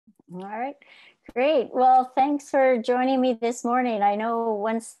All right, great. Well, thanks for joining me this morning. I know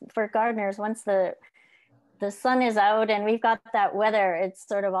once for gardeners, once the sun is out and we've got that weather, it's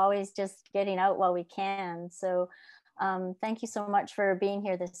sort of always just getting out while we can. So thank you so much for being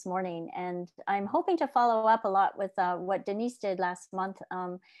here this morning. And I'm hoping to follow up a lot with what Denise did last month.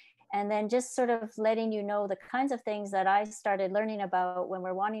 And then just sort of letting you know the kinds of things that I started learning about when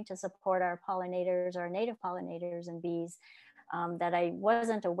we're wanting to support our pollinators, our native pollinators and bees. That I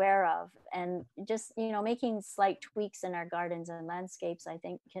wasn't aware of, and just making slight tweaks in our gardens and landscapes, I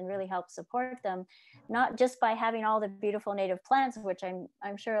think can really help support them, not just by having all the beautiful native plants, which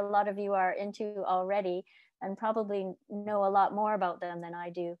I'm sure a lot of you are into already and probably know a lot more about them than I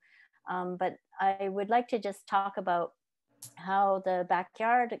do. But I would like to just talk about how the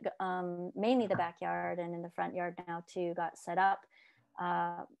backyard, mainly the backyard and in the front yard now too, got set up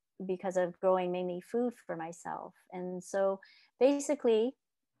uh, because of growing mainly food for myself. And so basically,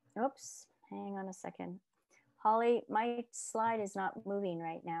 oops, hang on a second. Holly, my slide is not moving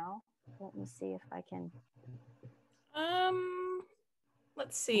right now. Let me see if I can.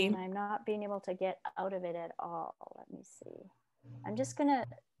 Let's see. And I'm not being able to get out of it at all. Let me see. I'm just gonna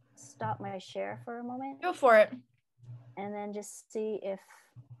stop my share for a moment. Go for it. And then just see if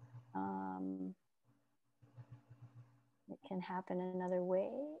it can happen another way,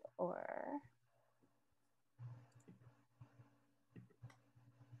 or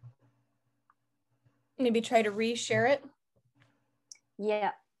maybe try to reshare it.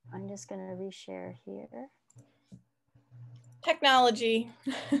 Yeah, I'm just going to reshare here. Technology.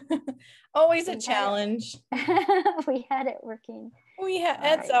 Always a challenge. We had it working.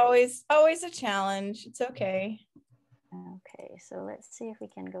 It's always a challenge. It's okay. Okay, so let's see if we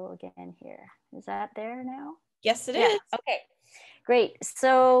can go again here. Is that there now? Yes, it is. Okay, great.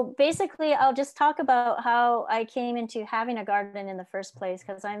 So basically, I'll just talk about how I came into having a garden in the first place,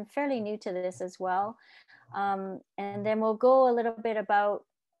 because I'm fairly new to this as well. And then we'll go a little bit about,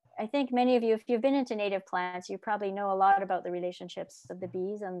 I think many of you, if you've been into native plants, you probably know a lot about the relationships of the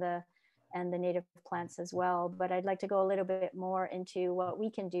bees and the native plants as well. But I'd like to go a little bit more into what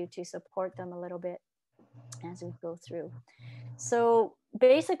we can do to support them a little bit as we go through. So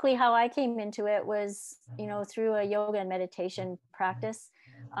basically how I came into it was, through a yoga and meditation practice.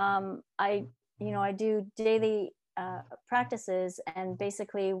 I do daily practices, and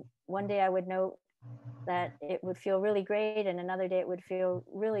basically one day I would note that it would feel really great, and another day it would feel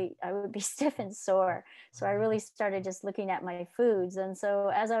I would be stiff and sore. So I really started just looking at my foods. And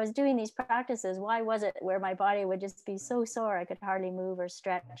so as I was doing these practices, why was it where my body would just be so sore I could hardly move or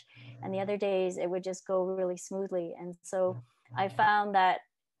stretch, and the other days it would just go really smoothly? And so I found that,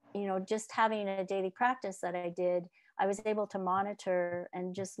 just having a daily practice that I did, I was able to monitor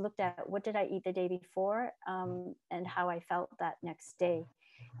and just looked at what did I eat the day before, and how I felt that next day.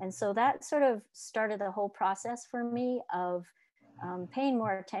 And so that sort of started the whole process for me of paying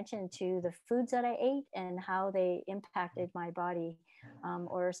more attention to the foods that I ate and how they impacted my body.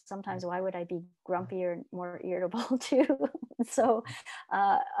 Or sometimes, why would I be grumpy or more irritable too? So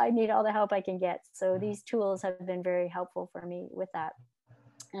I need all the help I can get. So these tools have been very helpful for me with that.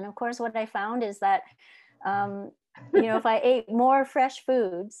 And of course, what I found is that, if I ate more fresh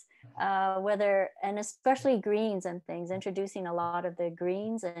foods, and especially greens and things, introducing a lot of the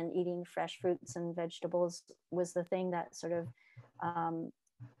greens and eating fresh fruits and vegetables was the thing that sort of,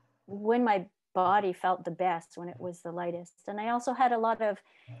 when my body felt the best, when it was the lightest. And I also had a lot of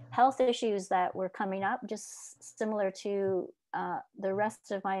health issues that were coming up, just similar to the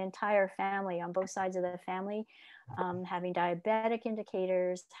rest of my entire family on both sides of the family, having diabetic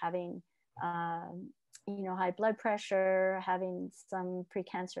indicators, having high blood pressure, having some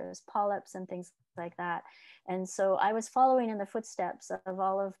precancerous polyps and things like that. And so I was following in the footsteps of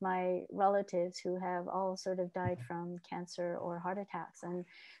all of my relatives who have all sort of died from cancer or heart attacks. And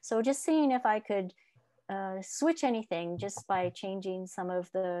so just seeing if I could switch anything just by changing some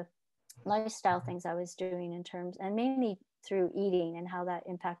of the lifestyle things I was doing in terms, and mainly through eating and how that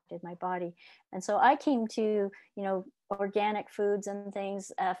impacted my body. And so I came to, organic foods and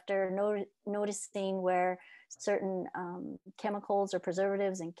things after noticing where certain chemicals or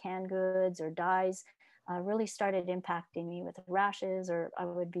preservatives in canned goods or dyes really started impacting me with rashes, or I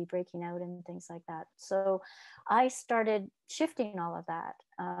would be breaking out and things like that. So I started shifting all of that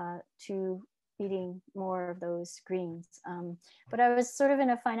to eating more of those greens. But I was sort of in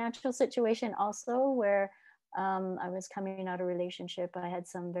a financial situation also where I was coming out of a relationship. I had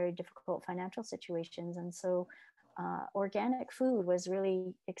some very difficult financial situations. And so organic food was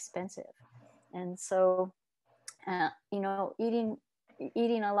really expensive. And so, eating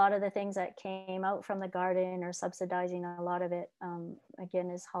eating a lot of the things that came out from the garden or subsidizing a lot of it. Again,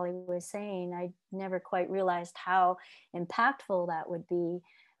 as Holly was saying, I never quite realized how impactful that would be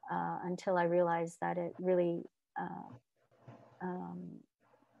until I realized that it really um,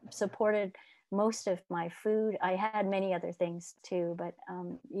 supported most of my food. I had many other things too, but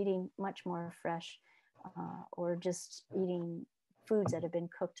eating much more fresh or just eating foods that have been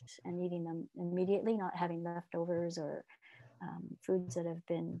cooked and eating them immediately, not having leftovers or foods that have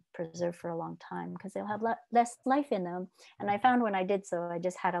been preserved for a long time, because they'll have less life in them. And I found when I did so, I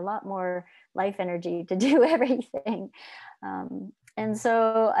just had a lot more life energy to do everything. And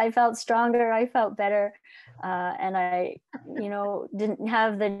so I felt stronger, I felt better, and I, didn't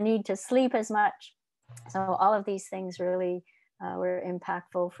have the need to sleep as much. So all of these things really were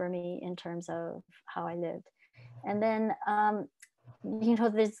impactful for me in terms of how I lived. And then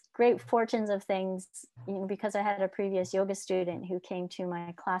there's great fortunes of things, because I had a previous yoga student who came to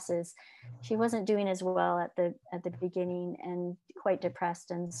my classes. She wasn't doing as well at the beginning and quite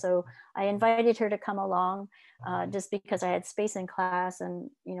depressed, and so I invited her to come along just because I had space in class, and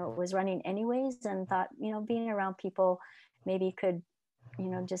it was running anyways, and thought being around people maybe could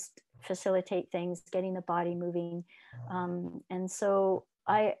just facilitate things, getting the body moving. And so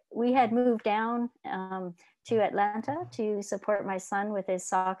we had moved down to Atlanta to support my son with his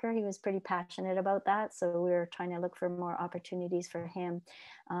soccer. He was pretty passionate about that, so we were trying to look for more opportunities for him.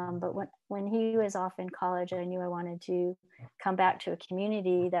 But when he was off in college, I knew I wanted to come back to a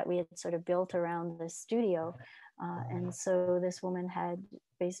community that we had sort of built around the studio. And so this woman had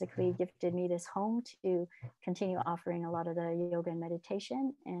basically gifted me this home to continue offering a lot of the yoga and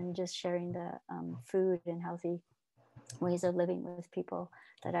meditation, and just sharing the food and healthy ways of living with people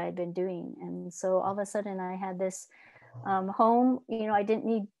that I had been doing. And so all of a sudden I had this home. I didn't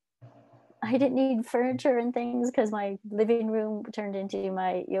need furniture and things, because my living room turned into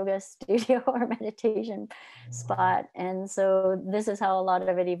my yoga studio or meditation spot. And so this is how a lot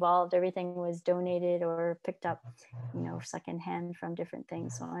of it evolved. Everything was donated or picked up, secondhand from different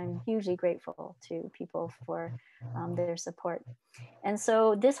things. So I'm hugely grateful to people for their support. And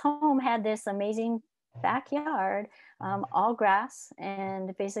so this home had this amazing backyard, all grass.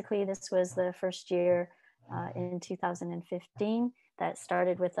 And basically this was the first year in 2015 that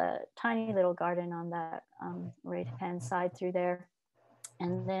started with a tiny little garden on that right hand side through there.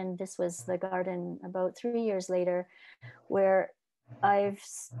 And then this was the garden about 3 years later, where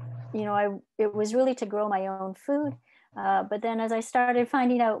it was really to grow my own food. But then as I started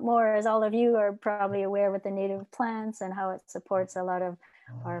finding out more, as all of you are probably aware with the native plants and how it supports a lot of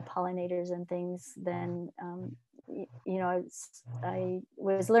our pollinators and things, then I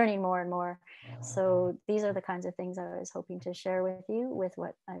was learning more and more. So these are the kinds of things I was hoping to share with you with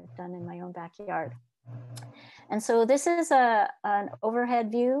what I've done in my own backyard. And so this is an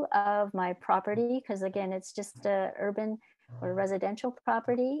overhead view of my property, because again, it's just a urban or residential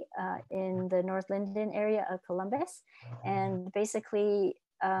property in the North Linden area of Columbus. And basically,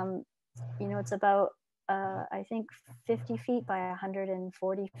 it's about I think 50 feet by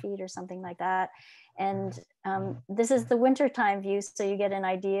 140 feet or something like that. And this is the wintertime view, so you get an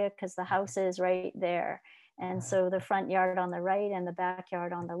idea, because the house is right there. And so the front yard on the right and the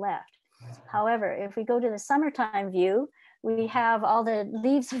backyard on the left. However, if we go to the summertime view, we have all the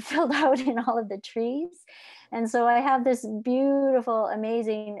leaves filled out in all of the trees. And so I have this beautiful,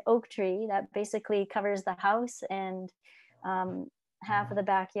 amazing oak tree that basically covers the house and half of the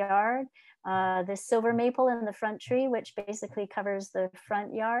backyard. This silver maple in the front tree, which basically covers the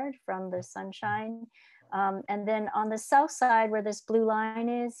front yard from the sunshine. And then on the south side, where this blue line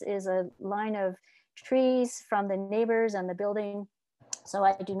is a line of trees from the neighbors and the building. So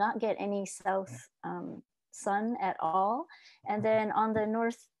I do not get any south sun at all. And then on the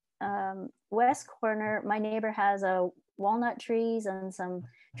north west corner, my neighbor has a walnut trees and some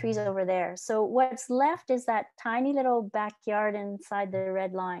trees over there. So what's left is that tiny little backyard inside the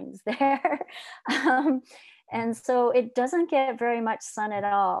red lines there. And so it doesn't get very much sun at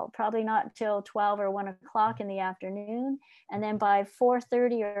all, probably not till 12 or 1 o'clock in the afternoon. And then by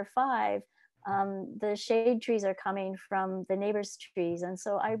 4:30 or 5, the shade trees are coming from the neighbors' trees. And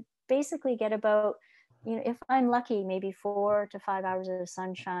so I basically get about, if I'm lucky, maybe 4 to 5 hours of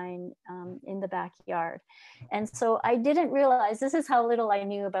sunshine in the backyard. And so I didn't realize, this is how little I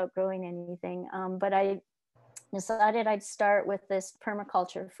knew about growing anything, but I decided I'd start with this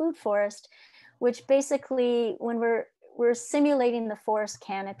permaculture food forest, which basically, when we're simulating the forest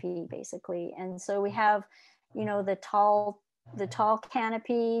canopy, basically. And so we have, the tall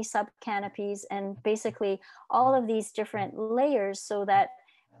canopy, sub canopies, and basically all of these different layers, so that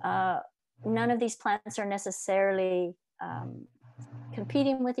none of these plants are necessarily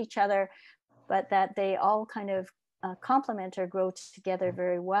competing with each other, but that they all kind of complement or grow together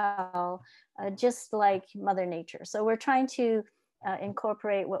very well, just like Mother Nature. So we're trying to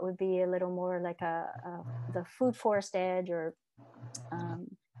incorporate what would be a little more like the food forest edge, or um,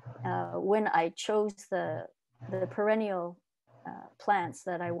 when I chose the perennial plants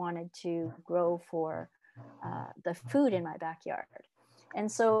that I wanted to grow for the food in my backyard.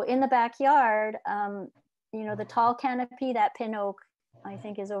 And so in the backyard, the tall canopy, that pin oak, I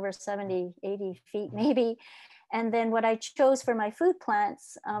think is over 70, 80 feet maybe. And then what I chose for my food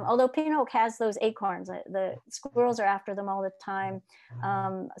plants, although pin oak has those acorns, the squirrels are after them all the time.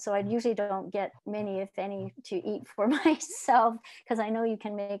 So I usually don't get many, if any, to eat for myself, because I know you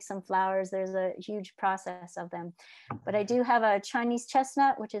can make some flowers. There's a huge process of them. But I do have a Chinese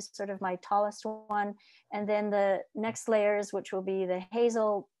chestnut, which is sort of my tallest one. And then the next layers, which will be the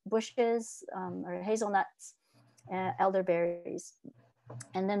hazel bushes or hazelnuts, elderberries.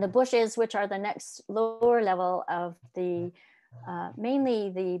 And then the bushes, which are the next lower level of the mainly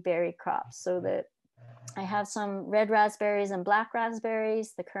the berry crops. So I have some red raspberries and black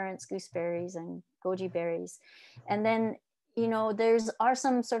raspberries, the currants, gooseberries, and goji berries. And then, are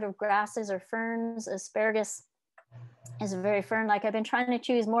some sort of grasses or ferns. Asparagus is a very fern. Like, I've been trying to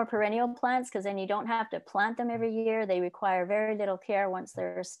choose more perennial plants, because then you don't have to plant them every year. They require very little care once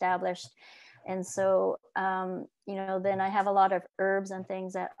they're established. And so, then I have a lot of herbs and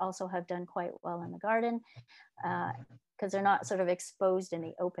things that also have done quite well in the garden, because they're not sort of exposed in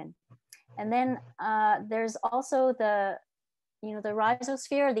the open. And then there's also the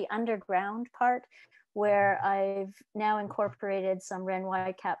rhizosphere, the underground part, where I've now incorporated some wren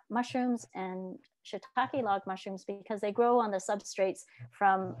whitecap mushrooms and shiitake log mushrooms, because they grow on the substrates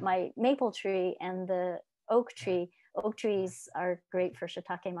from my maple tree and the oak tree. Oak trees are great for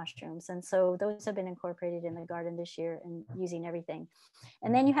shiitake mushrooms. And so those have been incorporated in the garden this year, and using everything.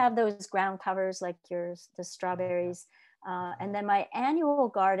 And then you have those ground covers like the strawberries. And then my annual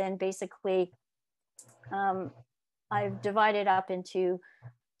garden, basically, I've divided up into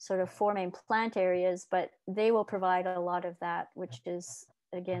sort of 4 main plant areas, but they will provide a lot of that, which is,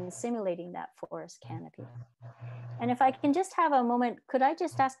 again, simulating that forest canopy. And if I can just have a moment, could I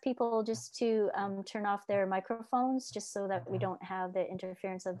just ask people just to turn off their microphones, just so that we don't have the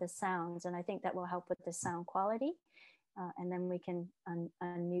interference of the sounds? And I think that will help with the sound quality. And then we can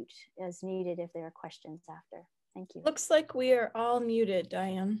unmute as needed if there are questions after. Thank you. Looks like we are all muted,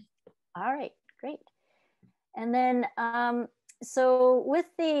 Dianne. All right, great. And then, so with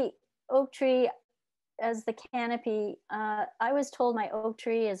the oak tree as the canopy, I was told my oak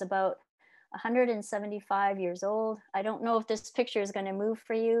tree is about 175 years old. I don't know if this picture is going to move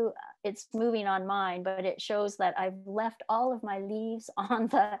for you. It's moving on mine, but it shows that I've left all of my leaves on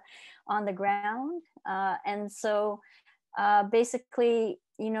the ground. And so basically,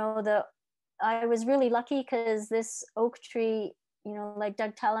 I was really lucky, because this oak tree, like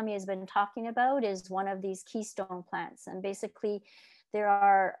Doug Tallamy has been talking about, is one of these keystone plants. And basically, there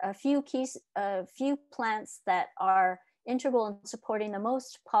are a few plants that are integral in supporting the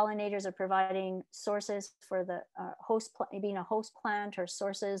most pollinators, or providing sources for the being a host plant, or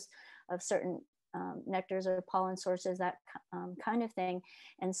sources of certain nectars or pollen sources, that kind of thing.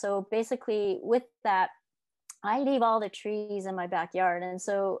 And so basically, with that, I leave all the trees in my backyard. And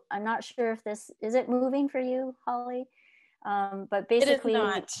so I'm not sure if is it moving for you, Holly? But basically, it is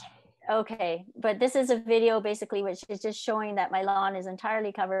not. Okay, but this is a video basically which is just showing that my lawn is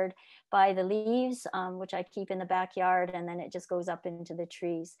entirely covered by the leaves, which I keep in the backyard, and then it just goes up into the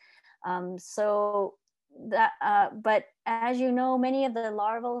trees. So that, but as you know, many of the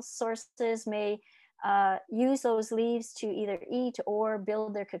larval sources may use those leaves to either eat or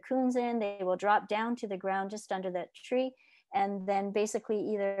build their cocoons in. They will drop down to the ground just under that tree, and then basically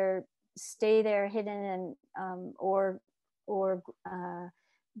either stay there hidden and or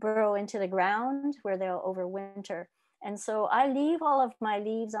burrow into the ground, where they'll overwinter. And so I leave all of my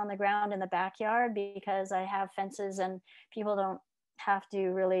leaves on the ground in the backyard, because I have fences and people don't have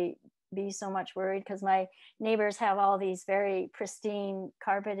to really be so much worried, because my neighbors have all these very pristine,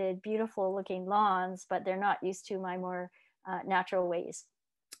 carpeted, beautiful looking lawns, but they're not used to my more natural ways.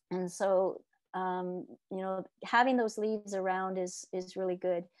 And so, having those leaves around is really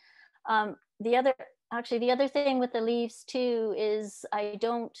good. The other thing with the leaves too is I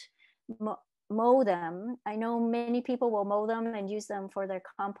don't mow them. I know many people will mow them and use them for their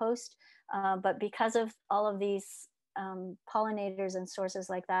compost, but because of all of these pollinators and sources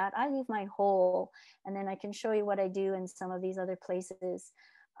like that, I leave mine whole, and then I can show you what I do in some of these other places.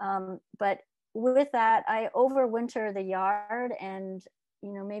 But with that, I overwinter the yard, and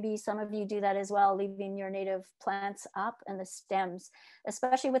maybe some of you do that as well, leaving your native plants up and the stems,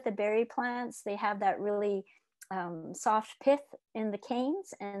 especially with the berry plants. They have that really soft pith in the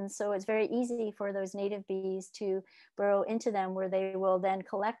canes. And so it's very easy for those native bees to burrow into them, where they will then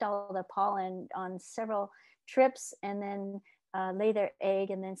collect all the pollen on several trips and then lay their egg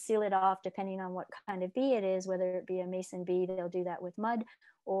and then seal it off depending on what kind of bee it is, whether it be a mason bee, they'll do that with mud,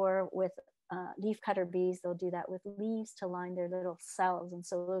 or with leaf cutter bees, they'll do that with leaves to line their little cells. And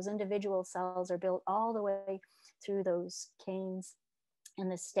so those individual cells are built all the way through those canes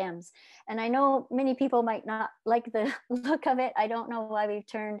and the stems. And I know many people might not like the look of it. I don't know why we've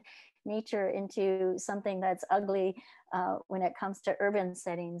turned nature into something that's ugly when it comes to urban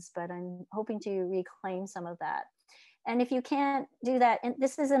settings, but I'm hoping to reclaim some of that. And if you can't do that, and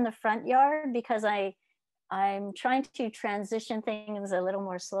this is in the front yard because I'm trying to transition things a little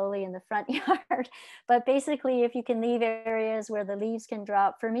more slowly in the front yard. But basically, if you can leave areas where the leaves can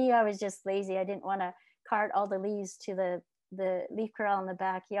drop, for me, I was just lazy. I didn't want to cart all the leaves to the leaf corral in the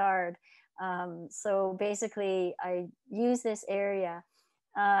backyard. So basically, I use this area.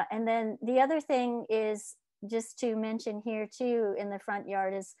 And then the other thing is, just to mention here too, in the front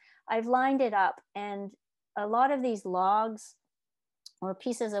yard, is I've lined it up, and a lot of these logs or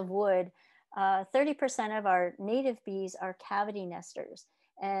pieces of wood, 30% of our native bees are cavity nesters.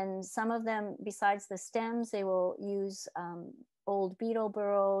 And some of them, besides the stems, they will use old beetle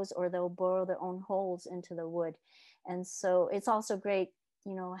burrows, or they'll burrow their own holes into the wood. And so it's also great,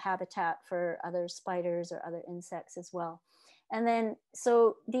 habitat for other spiders or other insects as well. And then,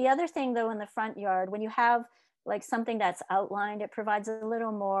 so the other thing though, in the front yard, when you have like something that's outlined, it provides a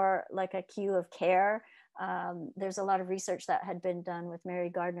little more like a cue of care. There's a lot of research that had been done with Mary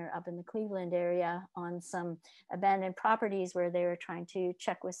Gardner up in the Cleveland area on some abandoned properties where they were trying to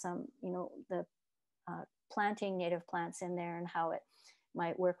check with some, the planting native plants in there and how it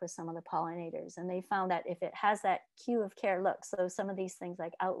might work with some of the pollinators. And they found that if it has that cue of care, look, so some of these things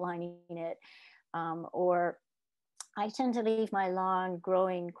like outlining it, or I tend to leave my lawn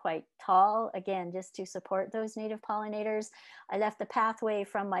growing quite tall, again, just to support those native pollinators. I left the pathway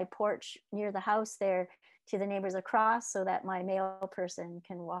from my porch near the house there to the neighbors across, so that my male person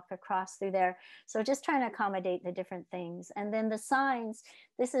can walk across through there. So just trying to accommodate the different things. And then the signs,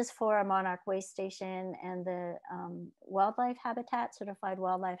 this is for a monarch way station and the wildlife habitat, certified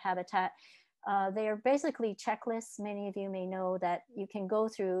wildlife habitat. They are basically checklists. Many of you may know that you can go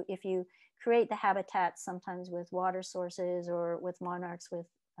through if you create the habitat, sometimes with water sources or with monarchs, with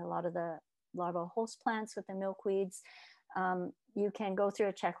a lot of the larval host plants with the milkweeds. You can go through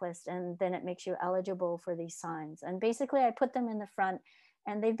a checklist, and then it makes you eligible for these signs. And basically I put them in the front,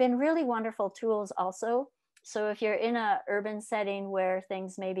 and they've been really wonderful tools also. So if you're in a urban setting where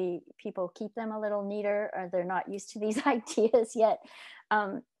things, maybe people keep them a little neater, or they're not used to these ideas yet,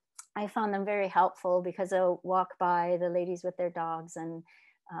 I found them very helpful, because they'll walk by, the ladies with their dogs,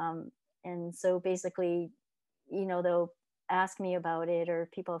 and so basically, they'll ask me about it, or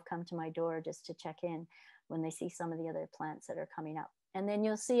people have come to my door just to check in when they see some of the other plants that are coming up. And then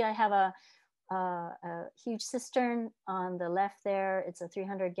you'll see I have a huge cistern on the left there. It's a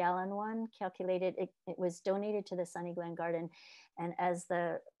 300-gallon one, calculated. It was donated to the Sunny Glen Garden. And as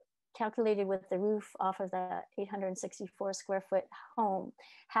the calculated with the roof off of the 864 square foot home,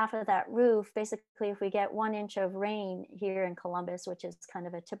 half of that roof, basically, if we get 1 inch of rain here in Columbus, which is kind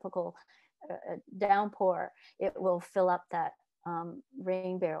of a typical downpour, it will fill up that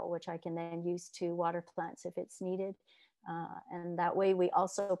rain barrel, which I can then use to water plants if it's needed. And that way we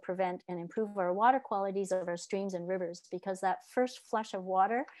also prevent and improve our water qualities of our streams and rivers, because that first flush of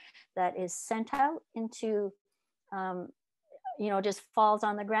water that is sent out into just falls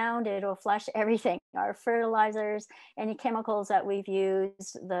on the ground, it'll flush everything, our fertilizers, any chemicals that we've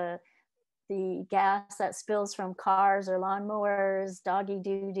used, the gas that spills from cars or lawnmowers, doggy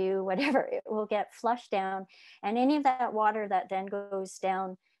doo-doo, whatever, it will get flushed down. And any of that water that then goes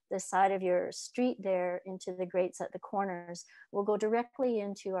down the side of your street there into the grates at the corners will go directly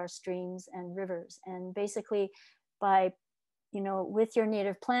into our streams and rivers. And basically by, with your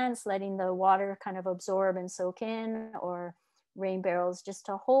native plants, letting the water kind of absorb and soak in, or rain barrels just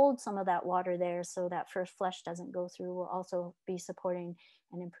to hold some of that water there so that first flush doesn't go through, will also be supporting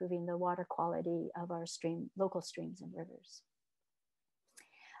and improving the water quality of our local streams and rivers.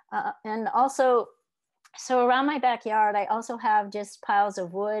 And also, so around my backyard, I also have just piles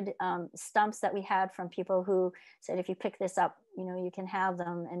of wood, stumps that we had from people who said, if you pick this up, you can have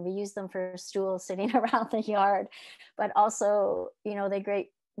them. And we use them for stools sitting around the yard. But also, they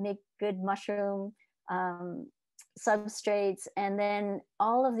make good mushroom substrates, and then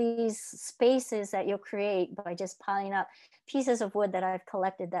all of these spaces that you'll create by just piling up pieces of wood that I've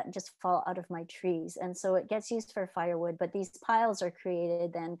collected that just fall out of my trees. And so it gets used for firewood, but these piles are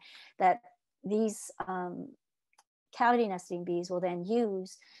created then that these cavity nesting bees will then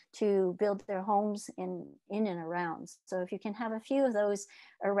use to build their homes in and around. So if you can have a few of those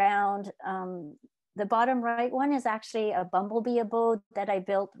around, the bottom right one is actually a bumblebee abode that I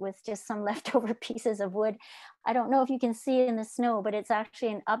built with just some leftover pieces of wood. I don't know if you can see it in the snow, but it's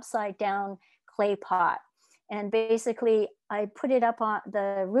actually an upside down clay pot. And basically I put it up on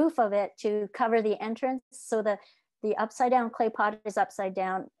the roof of it to cover the entrance. So the upside down clay pot is upside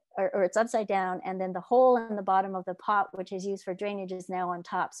down, or it's upside down, and then the hole in the bottom of the pot, which is used for drainage, is now on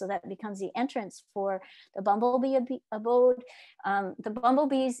top. So that becomes the entrance for the bumblebee abode. The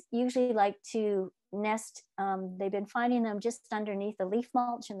bumblebees usually like to nest, they've been finding them just underneath the leaf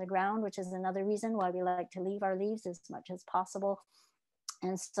mulch in the ground, which is another reason why we like to leave our leaves as much as possible.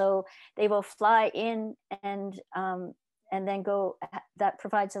 And so they will fly in and then go, that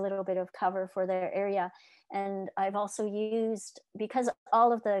provides a little bit of cover for their area. And I've also used, because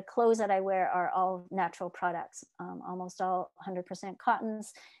all of the clothes that I wear are all natural products, almost all 100%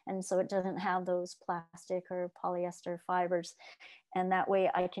 cottons. And so it doesn't have those plastic or polyester fibers. And that way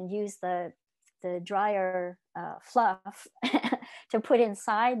I can use the drier fluff to put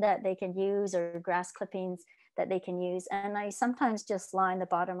inside that they can use, or grass clippings that they can use. And I sometimes just line the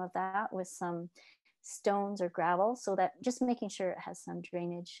bottom of that with some stones or gravel, so that just making sure it has some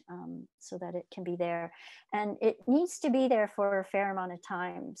drainage, so that it can be there. And it needs to be there for a fair amount of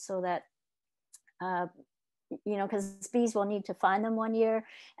time, so that you know, because bees will need to find them one year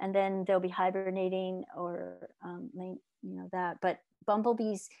and then they'll be hibernating, or you know, that. But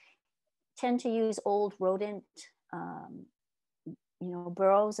bumblebees tend to use old rodent you know,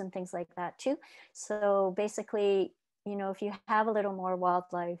 burrows and things like that too. So basically, you know, if you have a little more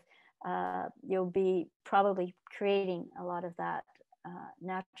wildlife, you'll be probably creating a lot of that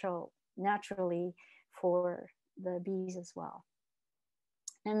naturally for the bees as well.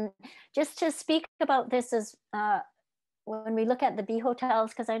 And just to speak about this is when we look at the bee hotels,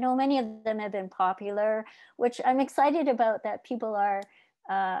 because I know many of them have been popular, which I'm excited about, that people are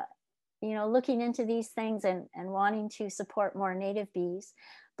you know, looking into these things and wanting to support more native bees.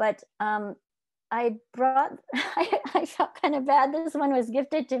 But I brought, I felt kind of bad. This one was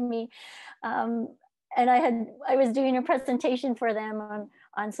gifted to me. And I was doing a presentation for them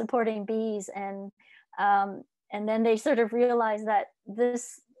on supporting bees. And then they sort of realized that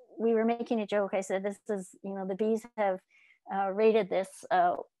we were making a joke. I said, this is, you know, the bees have rated this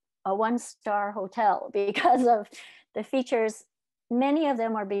a 1-star hotel because of the features. Many of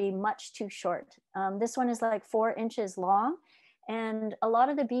them are being much too short. This one is like 4 inches long. And a lot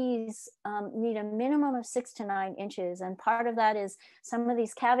of the bees need a minimum of 6 to 9 inches. And part of that is some of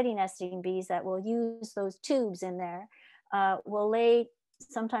these cavity nesting bees that will use those tubes in there will lay,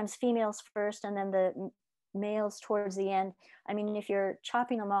 sometimes females first and then the males towards the end. I mean, if you're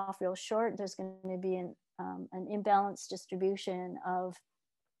chopping them off real short, there's going to be an imbalanced distribution of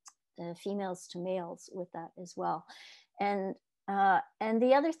the females to males with that as well. And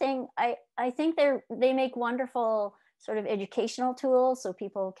the other thing, I think they make wonderful sort of educational tools so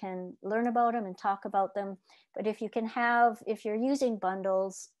people can learn about them and talk about them. But if you're using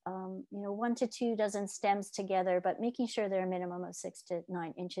bundles, you know, 1 to 2 dozen stems together, but making sure they're a minimum of 6 to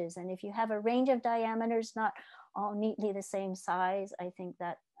 9 inches. And if you have a range of diameters, not all neatly the same size, I think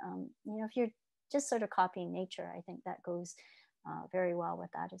that, you know, if you're just sort of copying nature, I think that goes very well with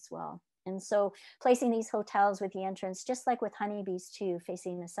that as well. And so placing these hotels with the entrance, just like with honeybees too,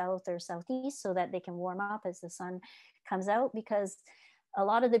 facing the south or southeast, so that they can warm up as the sun comes out. Because a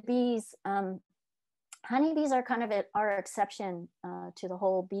lot of the bees, honeybees are kind of our exception to the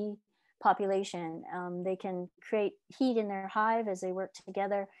whole bee population. They can create heat in their hive as they work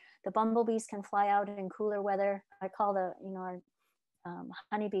together. The bumblebees can fly out in cooler weather. I call our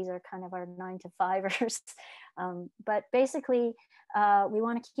honeybees are kind of our 9-to-5ers. But basically, we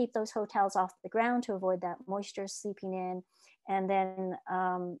want to keep those hotels off the ground to avoid that moisture seeping in. And then,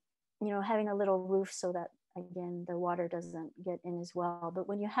 you know, having a little roof so that, again, the water doesn't get in as well. But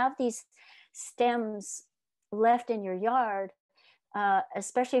when you have these stems left in your yard,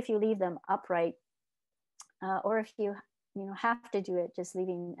 especially if you leave them upright, or if you have to do it, just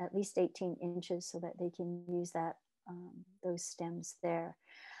leaving at least 18 inches so that they can use that those stems there.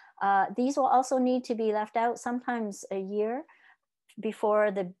 These will also need to be left out sometimes a year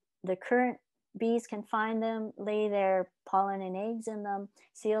before the current bees can find them, lay their pollen and eggs in them,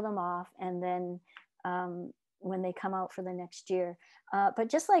 seal them off, and then when they come out for the next year. But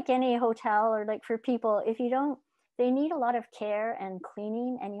just like any hotel, or like for people, if you don't they need a lot of care and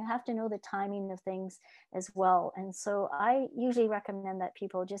cleaning, and you have to know the timing of things as well. And so I usually recommend that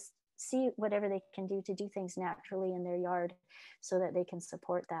people just see whatever they can do to do things naturally in their yard so that they can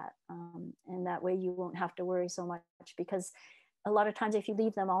support that. And that way you won't have to worry so much, because a lot of times if you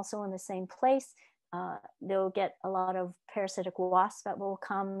leave them also in the same place, they'll get a lot of parasitic wasps that will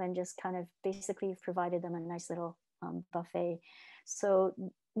come and just kind of basically provided them a nice little buffet. So,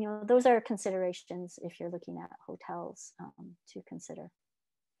 you know, those are considerations if you're looking at hotels to consider.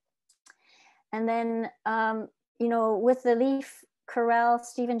 And then, you know, with the leaf corral,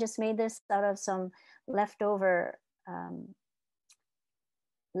 Stephen just made this out of some leftover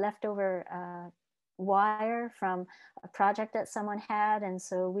wire from a project that someone had. And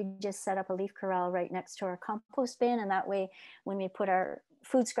so we just set up a leaf corral right next to our compost bin. And that way, when we put our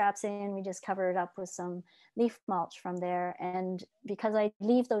food scraps in, we just cover it up with some leaf mulch from there. And because I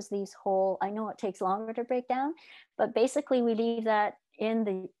leave those leaves whole, I know it takes longer to break down, but basically we leave that in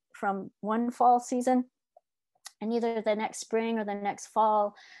the from one fall season, and either the next spring or the next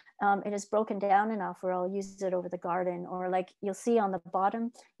fall, it is broken down enough where I'll use it over the garden. Or like you'll see on the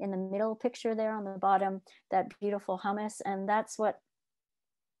bottom, in the middle picture there on the bottom, that beautiful hummus. And that's what,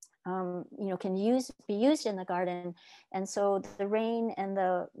 you know, can be used in the garden. And so the rain and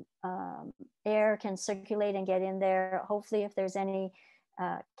the air can circulate and get in there. Hopefully if there's any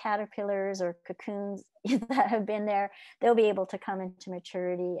caterpillars or cocoons that have been there, they'll be able to come into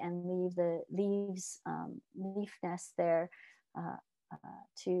maturity and leave the leaf nest there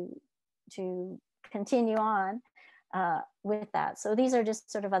to continue on with that. So these are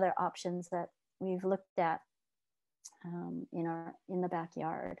just sort of other options that we've looked at in the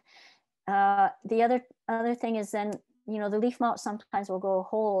backyard. The other thing is then, you know, the leaf mulch sometimes will go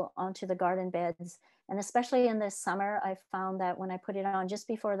whole onto the garden beds. And especially in this summer, I found that when I put it on just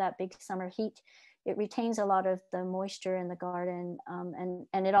before that big summer heat, it retains a lot of the moisture in the garden.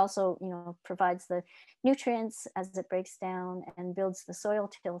 And it also, you know, provides the nutrients as it breaks down and builds the soil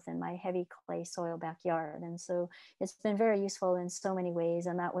tilth in my heavy clay soil backyard. And so it's been very useful in so many ways.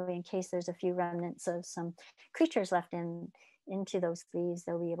 And that way, in case there's a few remnants of some creatures left into those leaves,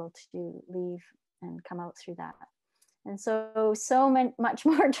 they'll be able to leave and come out through that. And so much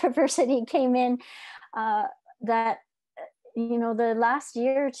more diversity came in that, you know, the last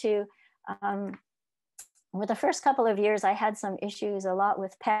year or two, with the first couple of years, I had some issues a lot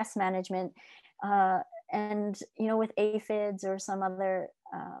with pest management and, you know, with aphids or some other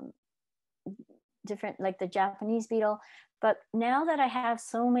different, like the Japanese beetle. But now that I have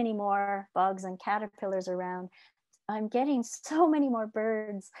so many more bugs and caterpillars around, I'm getting so many more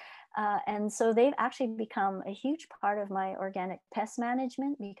birds. And so they've actually become a huge part of my organic pest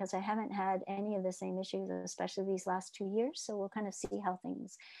management, because I haven't had any of the same issues, especially these last 2 years. So we'll kind of see how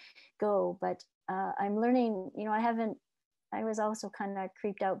things go. But I'm learning, you know, I was also kind of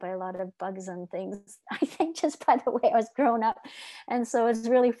creeped out by a lot of bugs and things, I think, just by the way I was growing up. And so it's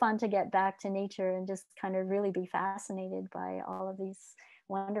really fun to get back to nature and just kind of really be fascinated by all of these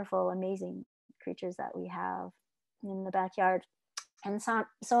wonderful, amazing creatures that we have in the backyard. And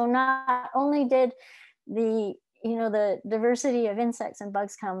so not only did the diversity of insects and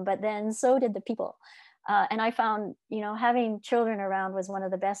bugs come, but then so did the people. And I found, you know, having children around was one of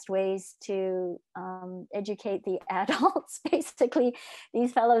the best ways to educate the adults. Basically,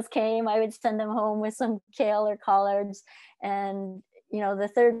 these fellows came, I would send them home with some kale or collards. And, you know, the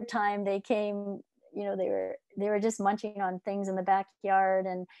third time they came, you know, they were just munching on things in the backyard.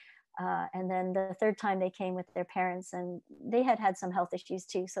 And then the third time they came with their parents, and they had some health issues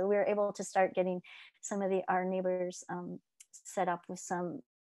too. So we were able to start getting some of our neighbors set up with some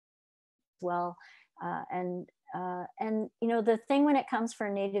as well. And you know, the thing when it comes for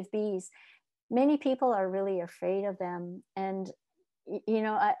native bees, many people are really afraid of them. And you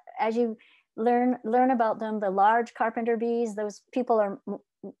know, as you learn about them, the large carpenter bees, those people are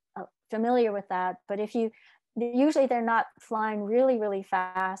familiar with that. But usually they're not flying really, really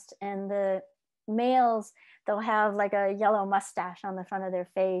fast. And the males, they'll have like a yellow mustache on the front of their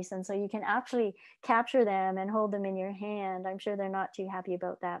face. And so you can actually capture them and hold them in your hand. I'm sure they're not too happy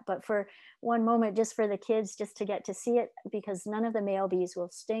about that. But for one moment, just for the kids, just to get to see it, because none of the male bees will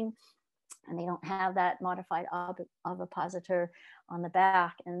sting, and they don't have that modified ovipositor on the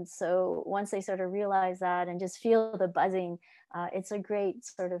back. And so once they sort of realize that and just feel the buzzing, it's a great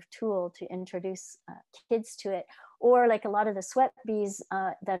sort of tool to introduce kids to it. Or like a lot of the sweat bees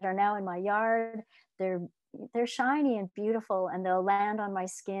that are now in my yard, they're they're shiny and beautiful, and they'll land on my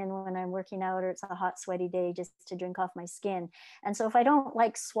skin when I'm working out or it's a hot sweaty day, just to drink off my skin. And so if I don't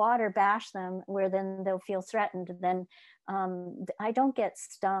like swat or bash them where then they'll feel threatened, then I don't get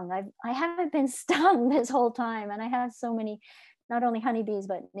stung. I haven't been stung this whole time, and I have so many, not only honeybees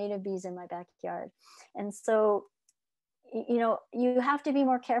but native bees in my backyard. And so you know, you have to be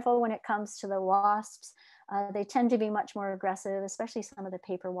more careful when it comes to the wasps. They tend to be much more aggressive, especially some of the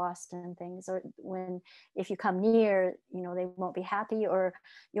paper wasps and things. Or when, if you come near, you know, they won't be happy, or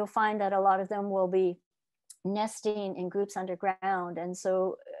you'll find that a lot of them will be nesting in groups underground. And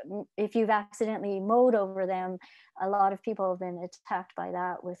so if you've accidentally mowed over them, a lot of people have been attacked by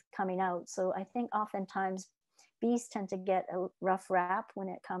that with coming out. So I think oftentimes bees tend to get a rough rap when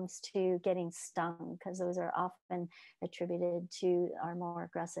it comes to getting stung, because those are often attributed to our more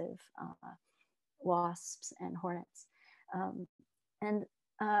aggressive wasps and hornets. Um, and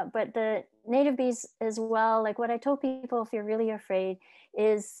but the native bees as well, like what I told people, if you're really afraid,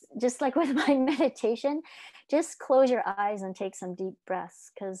 is just like with my meditation, just close your eyes and take some deep breaths,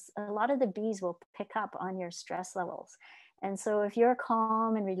 because a lot of the bees will pick up on your stress levels. And so if you're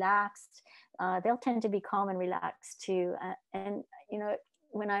calm and relaxed, they'll tend to be calm and relaxed too. And, you know,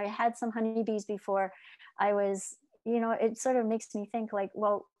 when I had some honeybees before, I was, you know, it sort of makes me think like,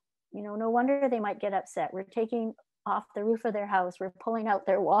 well, you know, no wonder they might get upset. We're taking off the roof of their house, we're pulling out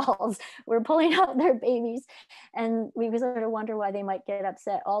their walls, we're pulling out their babies, and we sort of wonder why they might get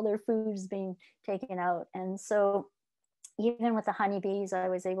upset. All their food is being taken out. And so even with the honeybees, I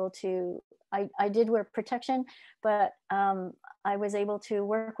was able to, I did wear protection, but I was able to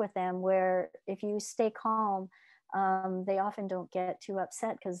work with them where if you stay calm, they often don't get too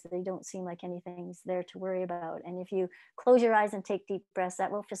upset because they don't seem like anything's there to worry about. And if you close your eyes and take deep breaths, that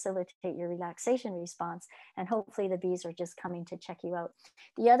will facilitate your relaxation response. And hopefully the bees are just coming to check you out.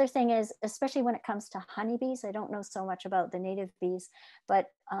 The other thing is, especially when it comes to honeybees, I don't know so much about the native bees, but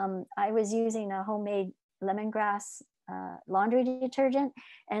I was using a homemade lemongrass laundry detergent.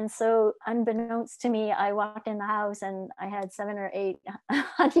 And so unbeknownst to me, I walked in the house and I had 7 or 8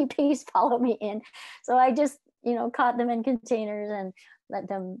 honeybees follow me in. So I just, you know, caught them in containers and let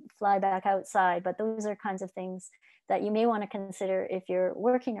them fly back outside. But those are kinds of things that you may want to consider if you're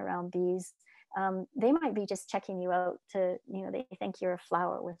working around bees. They might be just checking you out to, you know, they think you're a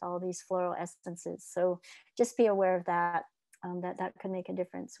flower with all these floral essences. So just be aware of that, that could make a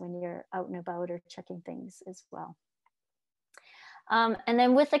difference when you're out and about or checking things as well. And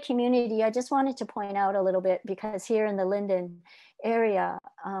then with the community, I just wanted to point out a little bit, because here in the Linden area,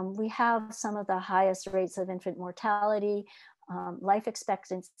 we have some of the highest rates of infant mortality. Life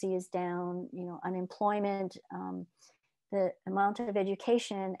expectancy is down, you know, unemployment, the amount of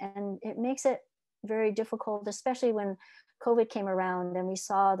education, and it makes it very difficult, especially when COVID came around and we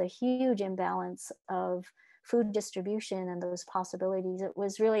saw the huge imbalance of food distribution and those possibilities. It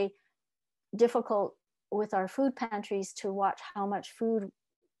was really difficult with our food pantries to watch how much food,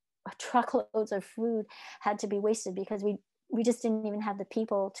 truckloads of food, had to be wasted because we just didn't even have the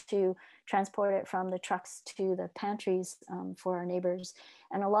people to transport it from the trucks to the pantries for our neighbors.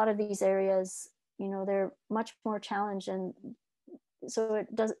 And a lot of these areas, you know, they're much more challenged. And so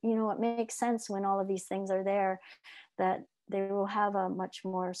it does, you know, it makes sense when all of these things are there that they will have a much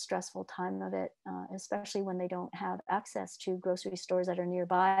more stressful time of it, especially when they don't have access to grocery stores that are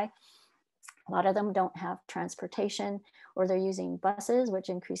nearby. A lot of them don't have transportation, or they're using buses, which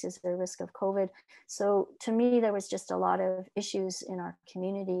increases their risk of COVID. So to me, there was just a lot of issues in our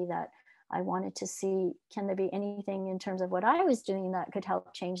community that I wanted to see, can there be anything in terms of what I was doing that could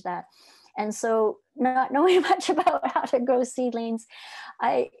help change that? And so not knowing much about how to grow seedlings,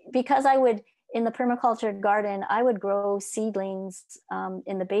 because I would, in the permaculture garden, I would grow seedlings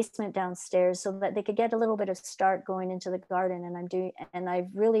in the basement downstairs so that they could get a little bit of start going into the garden. And I've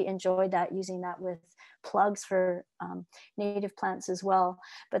really enjoyed that, using that with plugs for native plants as well.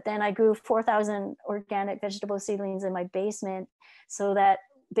 But then I grew 4,000 organic vegetable seedlings in my basement, so that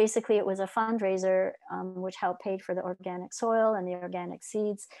basically it was a fundraiser, which helped pay for the organic soil and the organic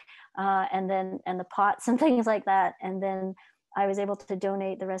seeds, and the pots and things like that. And then I was able to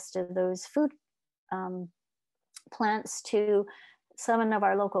donate the rest of those food plants to some of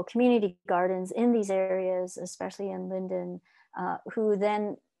our local community gardens in these areas, especially in Linden, who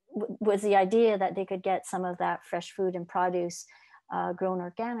then was the idea that they could get some of that fresh food and produce grown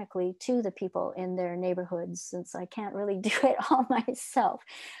organically to the people in their neighborhoods, since I can't really do it all myself.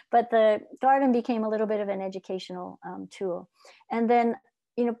 But the garden became a little bit of an educational tool. And then,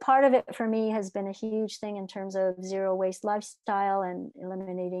 part of it for me has been a huge thing in terms of zero waste lifestyle and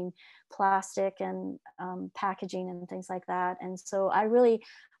eliminating plastic and packaging and things like that. And so I really,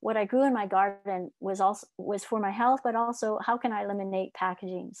 what I grew in my garden was for my health, but also how can I eliminate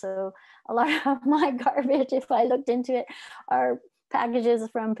packaging? So a lot of my garbage, if I looked into it, are packages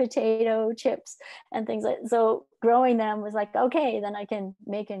from potato chips and things like. So growing them was like, okay, then I can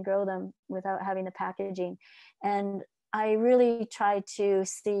make and grow them without having the packaging. And I really try to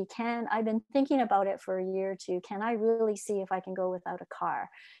see, I've been thinking about it for a year or two, can I really see if I can go without a car?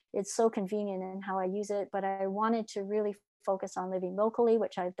 It's so convenient in how I use it, but I wanted to really focus on living locally,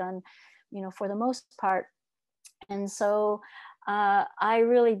 which I've done, for the most part. And so I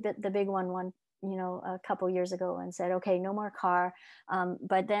really bit the big one, a couple years ago and said, okay, no more car.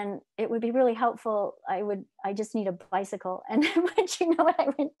 But then it would be really helpful. I just need a bicycle. And but what, I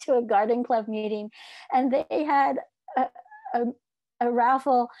went to a garden club meeting and they had a, a, a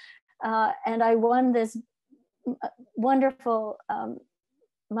raffle and I won this wonderful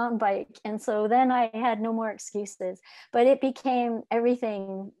mountain bike. And so then I had no more excuses, but it became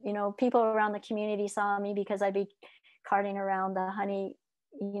everything. People around the community saw me because I'd be carting around the honey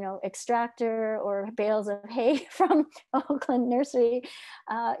extractor or bales of hay from Oakland nursery,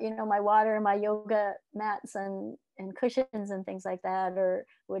 my water, my yoga mats and cushions and things like that, or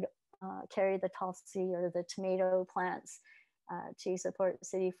would carry the tulsi or the tomato plants to support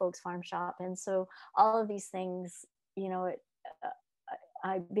City Folks Farm Shop. And so all of these things,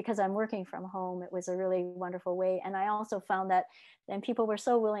 because I'm working from home, it was a really wonderful way. And I also found that then people were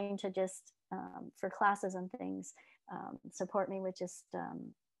so willing to just, for classes and things, support me with just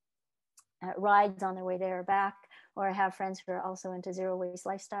rides on their way there or back. Or I have friends who are also into zero waste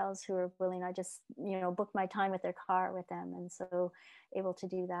lifestyles who are willing, I just, book my time with their car with them. And so able to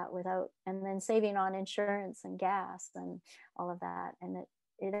do that and then saving on insurance and gas and all of that. And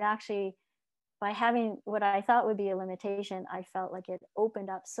it actually, by having what I thought would be a limitation, I felt like it opened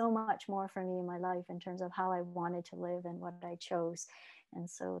up so much more for me in my life in terms of how I wanted to live and what I chose. And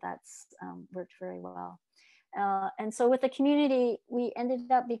so that's worked very well. And so with the community, we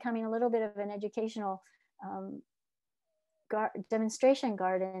ended up becoming a little bit of an educational demonstration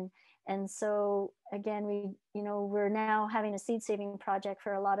garden. And so again, we're now having a seed saving project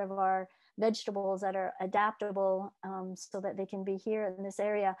for a lot of our vegetables that are adaptable so that they can be here in this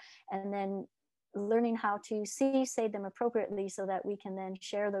area. And then learning how to save them appropriately so that we can then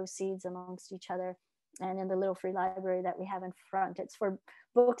share those seeds amongst each other. And in the little free library that we have in front, it's for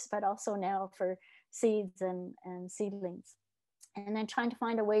books, but also now for seeds and seedlings. And then trying to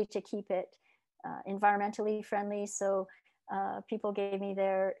find a way to keep it environmentally friendly. So people gave me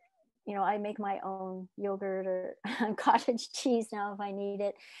I make my own yogurt or cottage cheese now if I need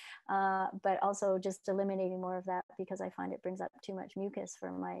it, but also just eliminating more of that because I find it brings up too much mucus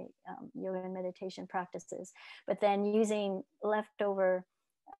for my yoga and meditation practices. But then using leftover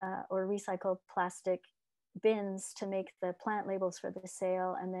or recycled plastic bins to make the plant labels for the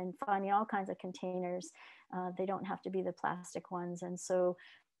sale, and then finding all kinds of containers. They don't have to be the plastic ones. And so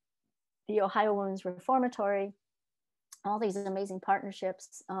the Ohio Women's Reformatory, all these amazing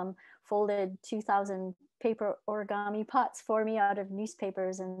partnerships, folded 2,000 paper origami pots for me out of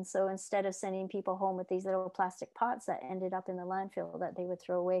newspapers. And so instead of sending people home with these little plastic pots that ended up in the landfill that they would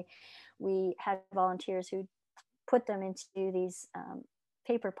throw away, we had volunteers who put them into these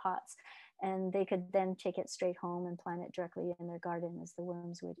paper pots, and they could then take it straight home and plant it directly in their garden as the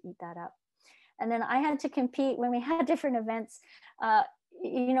worms would eat that up. And then I had to compete when we had different events,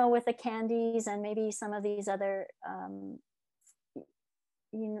 with the candies and maybe some of these other,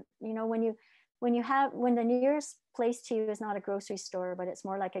 when the nearest place to you is not a grocery store, but it's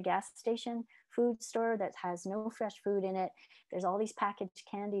more like a gas station food store that has no fresh food in it. There's all these packaged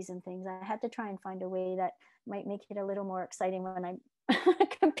candies and things. I had to try and find a way that might make it a little more exciting when I'm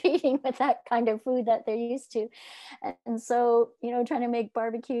competing with that kind of food that they're used to. And so, trying to make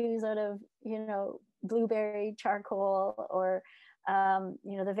barbecues out of, blueberry charcoal, or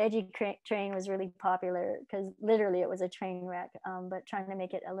the veggie train was really popular because literally it was a train wreck, but trying to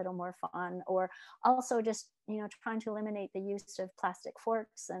make it a little more fun, or also just, trying to eliminate the use of plastic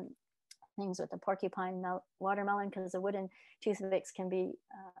forks and things with the porcupine watermelon, because the wooden toothpicks can be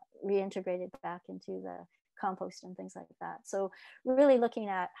reintegrated back into the compost and things like that. So really looking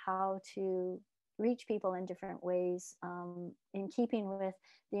at how to reach people in different ways, in keeping with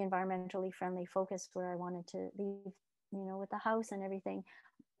the environmentally friendly focus where I wanted to leave, with the house and everything,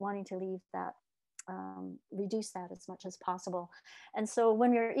 wanting to leave that, reduce that as much as possible. And so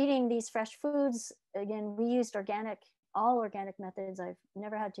when we're eating these fresh foods, again, we used organic all organic methods. I've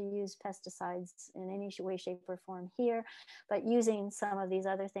never had to use pesticides in any way, shape, or form here, but using some of these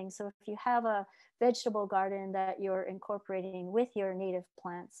other things. So if you have a vegetable garden that you're incorporating with your native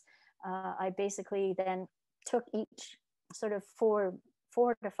plants, I basically then took each sort of four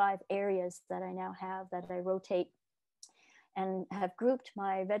to five areas that I now have that I rotate, and have grouped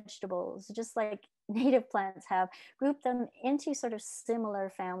my vegetables just like native plants have, grouped them into sort of similar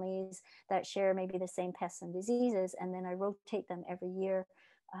families that share maybe the same pests and diseases, and then I rotate them every year.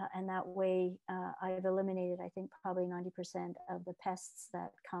 And that way I've eliminated, I think, probably 90% of the pests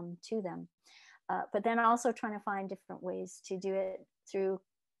that come to them. But then also trying to find different ways to do it through,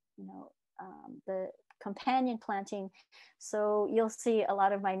 the companion planting. So you'll see a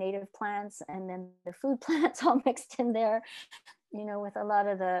lot of my native plants and then the food plants all mixed in there, with a lot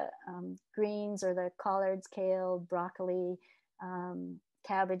of the greens or the collards, kale, broccoli,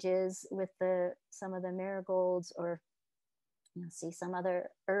 cabbages, with some of the marigolds, or see some other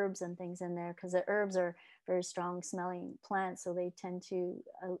herbs and things in there, because the herbs are very strong smelling plants, so they tend to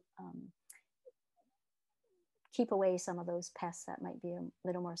keep away some of those pests that might be a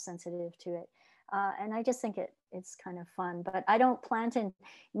little more sensitive to it. And I just think it's kind of fun. But I don't plant in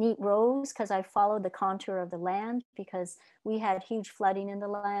neat rows because I followed the contour of the land, because we had huge flooding in the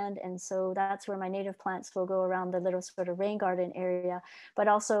land. And so that's where my native plants will go around the little sort of rain garden area. But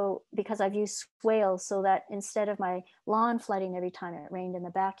also because I've used swales, so that instead of my lawn flooding every time it rained in the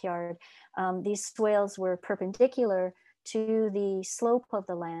backyard, these swales were perpendicular to the slope of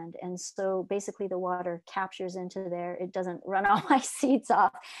the land. And so basically the water captures into there. It doesn't run all my seeds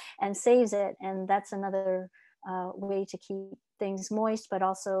off, and saves it. And that's another way to keep things moist, but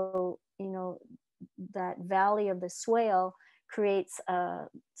also, that valley of the swale creates a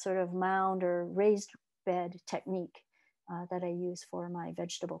sort of mound or raised bed technique that I use for my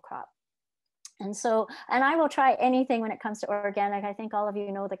vegetable crop. And so, and I will try anything when it comes to organic. I think all of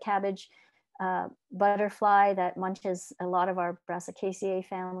you know the cabbage butterfly that munches a lot of our Brassicaceae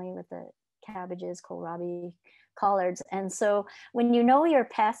family, with the cabbages, kohlrabi, collards. And so when you know your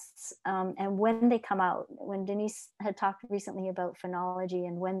pests and when they come out, when Denise had talked recently about phenology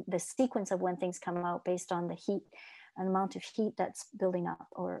and when the sequence of when things come out based on the heat, an amount of heat that's building up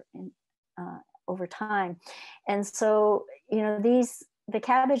or over time. And so, the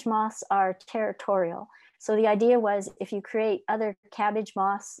cabbage moths are territorial. So the idea was, if you create other cabbage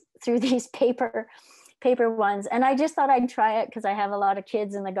moths through these paper ones, and I just thought I'd try it because I have a lot of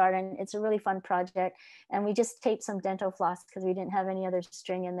kids in the garden. It's a really fun project. And we just taped some dental floss because we didn't have any other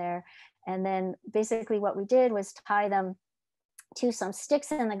string in there. And then basically what we did was tie them to some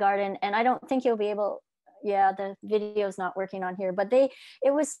sticks in the garden. And I don't think you'll be able, yeah, the video's not working on here, but it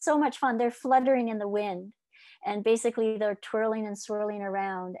was so much fun. They're fluttering in the wind. And basically they're twirling and swirling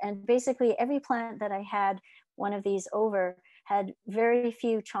around. And basically every plant that I had one of these over had very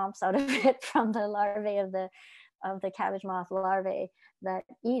few chomps out of it from the larvae of the cabbage moth larvae that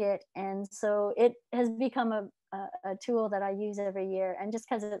eat it. And so it has become a tool that I use every year, and just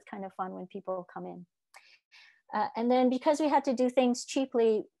because it's kind of fun when people come in. And then because we had to do things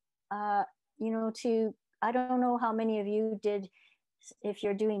cheaply, I don't know how many of you did, if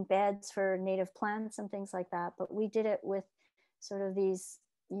you're doing beds for native plants and things like that, but we did it with sort of these,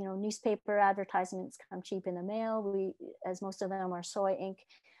 newspaper advertisements come cheap in the mail. As most of them are soy ink,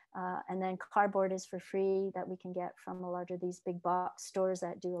 and then cardboard is for free that we can get from a lot of these big box stores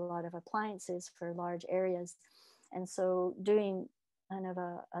that do a lot of appliances for large areas. And so doing kind of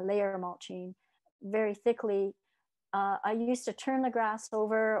a layer mulching very thickly. I used to turn the grass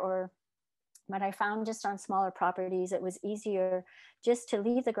over, but I found just on smaller properties, it was easier just to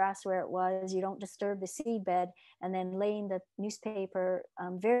leave the grass where it was. You don't disturb the seed bed, and then laying the newspaper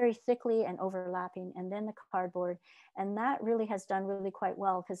very thickly and overlapping, and then the cardboard. And that really has done really quite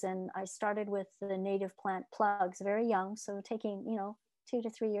well, because then I started with the native plant plugs very young, so taking 2 to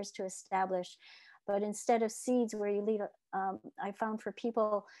 3 years to establish. But instead of seeds where you leave, I found for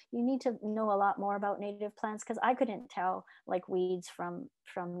people, you need to know a lot more about native plants, because I couldn't tell like weeds from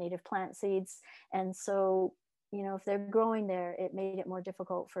native plant seeds. And so, if they're growing there, it made it more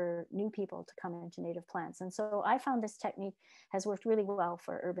difficult for new people to come into native plants. And so I found this technique has worked really well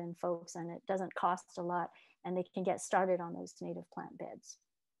for urban folks, and it doesn't cost a lot, and they can get started on those native plant beds.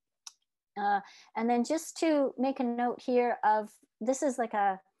 And then just to make a note here of, this is like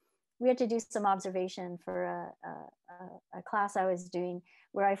we had to do some observation for a class I was doing,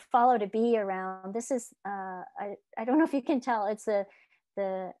 where I followed a bee around. This is, I don't know if you can tell, it's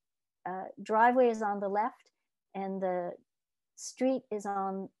the driveway is on the left, and the street is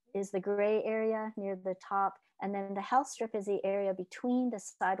the gray area near the top. And then the health strip is the area between the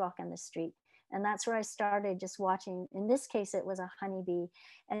sidewalk and the street. And that's where I started just watching. In this case, it was a honeybee.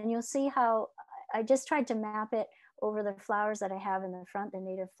 And you'll see how I just tried to map it over the flowers that I have in the front, the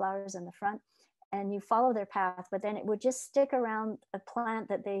native flowers in the front, and you follow their path, but then it would just stick around a plant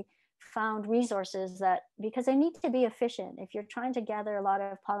that they found resources that, because they need to be efficient. If you're trying to gather a lot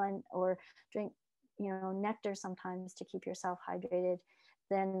of pollen or drink, nectar sometimes to keep yourself hydrated,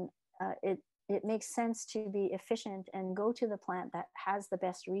 then it makes sense to be efficient and go to the plant that has the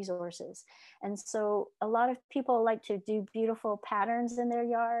best resources. And so a lot of people like to do beautiful patterns in their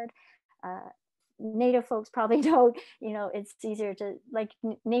yard. Uh, Native folks probably don't, it's easier to, like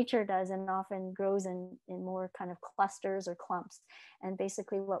nature does, and often grows in more kind of clusters or clumps. And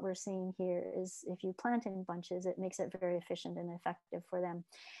basically what we're seeing here is if you plant in bunches, it makes it very efficient and effective for them.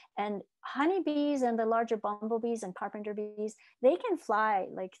 And honeybees and the larger bumblebees and carpenter bees, they can fly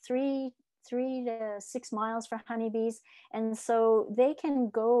like 3 to 6 miles for honeybees. And so they can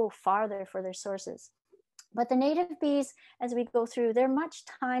go farther for their sources. But the native bees, as we go through, they're much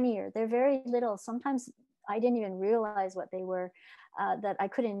tinier. They're very little. Sometimes I didn't even realize what they were, that I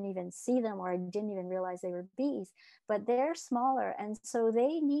couldn't even see them, or I didn't even realize they were bees. But they're smaller. And so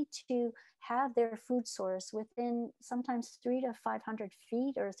they need to have their food source within sometimes 300 to 500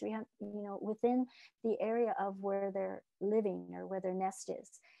 feet, or 300, within the area of where they're living or where their nest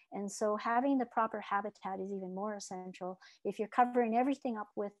is. And so having the proper habitat is even more essential. If you're covering everything up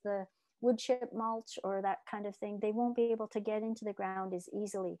with the wood chip mulch or that kind of thing, they won't be able to get into the ground as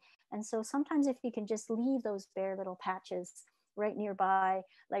easily. And so sometimes if you can just leave those bare little patches right nearby,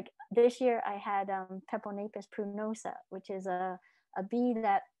 like this year I had Peponapus prunosa, which is a bee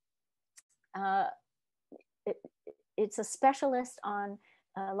that it's a specialist on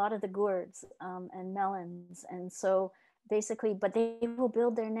a lot of the gourds and melons. And so basically, but they will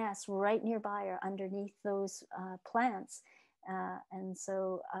build their nests right nearby or underneath those plants.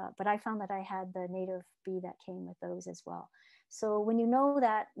 But I found that I had the native bee that came with those as well. So when you know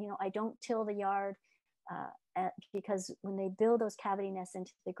that, I don't till the yard because when they build those cavity nests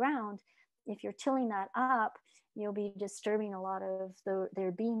into the ground, if you're tilling that up, you'll be disturbing a lot of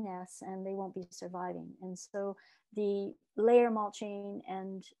their bee nests and they won't be surviving. And so the layer mulching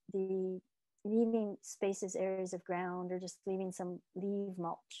and the leaving spaces, areas of ground, or just leaving some leaf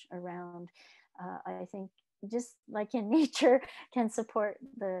mulch around, I think just like in nature, can support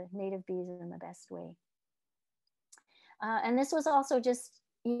the native bees in the best way. And this was also just,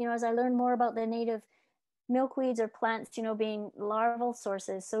 as I learned more about the native milkweeds or plants, being larval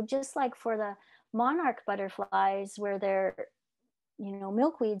sources. So just like for the monarch butterflies, where their,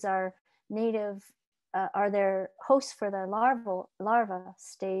 milkweeds are native, are their hosts for the larva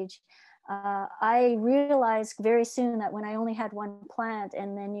stage. I realized very soon that when I only had one plant,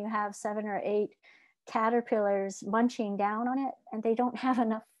 and then you have 7 or 8 caterpillars munching down on it, and they don't have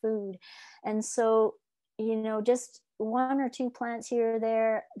enough food. And so, just 1 or 2 plants here or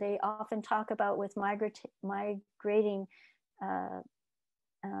there, they often talk about with migrating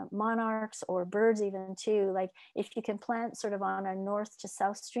monarchs or birds even too, like if you can plant sort of on a north to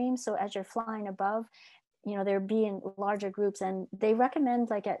south stream, so as you're flying above, they're being larger groups, and they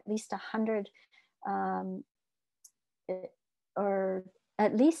recommend like at least 100 or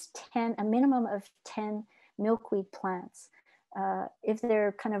at least 10, a minimum of 10 milkweed plants. If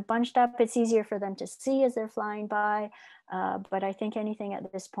they're kind of bunched up, it's easier for them to see as they're flying by. But I think anything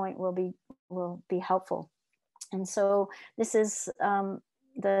at this point will be helpful. And so this is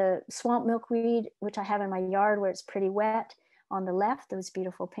the swamp milkweed, which I have in my yard where it's pretty wet. On the left, those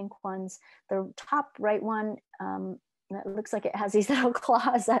beautiful pink ones. The top right one, that looks like it has these little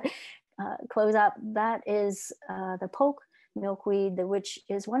claws that close up. That is the poke milkweed, which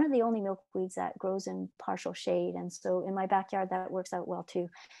is one of the only milkweeds that grows in partial shade. And so in my backyard, that works out well too.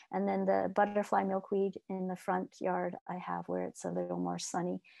 And then the butterfly milkweed in the front yard I have, where it's a little more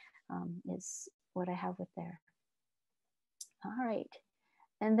sunny, is what I have with there. All right.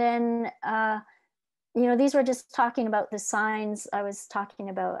 And then, these were just talking about the signs I was talking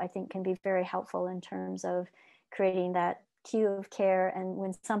about, I think can be very helpful in terms of creating that cue of care. And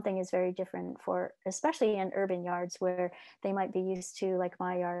when something is very different, for especially in urban yards where they might be used to, like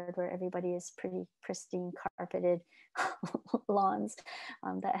my yard, where everybody is pretty pristine carpeted lawns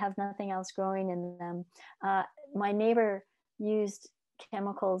that have nothing else growing in them. My neighbor used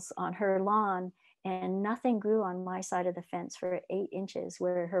chemicals on her lawn, and nothing grew on my side of the fence for 8 inches,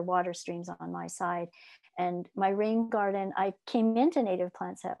 where her water streams on my side. And my rain garden, I came into native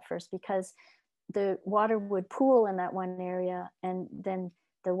plants at first because the water would pool in that one area, and then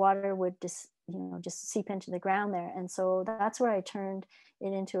the water would just seep into the ground there. And so that's where I turned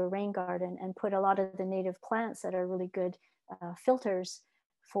it into a rain garden and put a lot of the native plants that are really good filters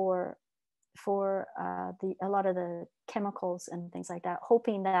for for a lot of the chemicals and things like that,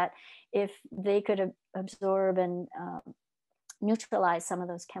 hoping that if they could absorb and neutralize some of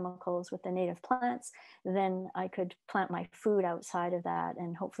those chemicals with the native plants, then I could plant my food outside of that,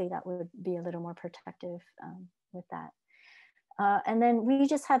 and hopefully that would be a little more protective with that. And then we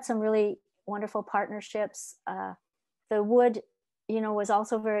just had some really wonderful partnerships. The wood, was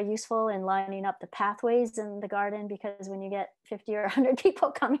also very useful in lining up the pathways in the garden, because when you get 50 or 100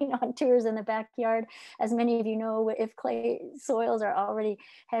 people coming on tours in the backyard, as many of you know, if clay soils are already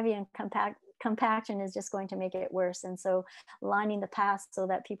heavy and compaction is just going to make it worse. And so lining the paths so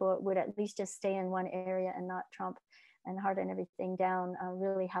that people would at least just stay in one area and not trump and harden everything down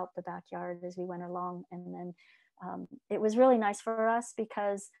really helped the backyard as we went along. And then it was really nice for us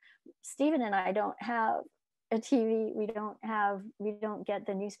because Stephen and I don't have a TV. We don't get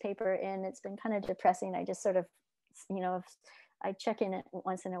the newspaper in. It's been kind of depressing. I just sort of, I check in it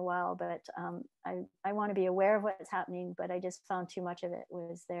once in a while, but I want to be aware of what's happening, but I just found too much of it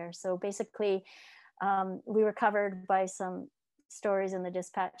was there. So basically, we were covered by some stories in the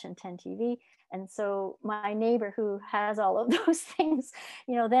Dispatch and 10 TV. And so my neighbor, who has all of those things,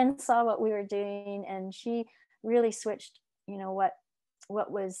 then saw what we were doing, and she really switched,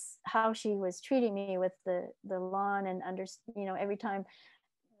 how she was treating me with the lawn, and every time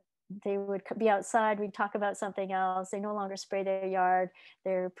they would be outside, we'd talk about something else. They no longer spray their yard.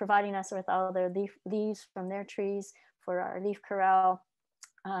 They're providing us with all their leaves from their trees for our leaf corral.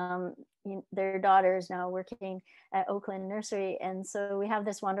 Their daughter is now working at Oakland Nursery. And so we have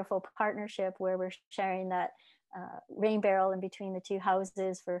this wonderful partnership where we're sharing that rain barrel in between the two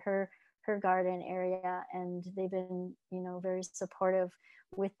houses for her garden area. And they've been, very supportive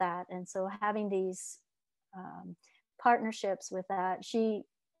with that. And so having these partnerships with that, she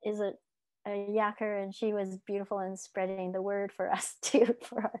is a yacker, and she was beautiful in spreading the word for us too,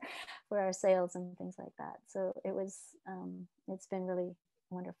 for our sales and things like that. So it was, it's been really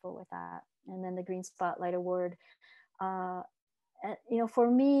wonderful with that. And then the Green Spotlight Award,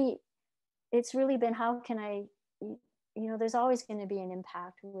 for me, it's really been, how can I, there's always going to be an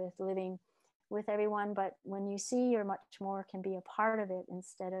impact with living with everyone, but when you see you're much more can be a part of it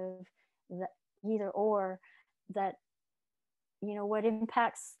instead of the either or, that what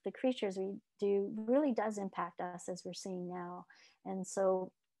impacts the creatures we do really does impact us, as we're seeing now. And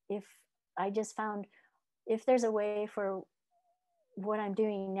so I just found if there's a way for what I'm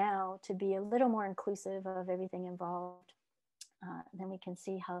doing now to be a little more inclusive of everything involved, then we can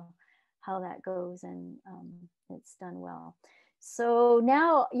see how that goes, and it's done well. So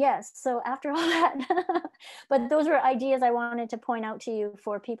now, yes, so after all that, but those were ideas I wanted to point out to you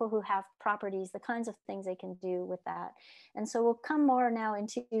for people who have properties, the kinds of things they can do with that. And so we'll come more now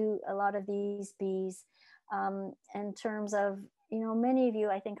into a lot of these bees in terms of, many of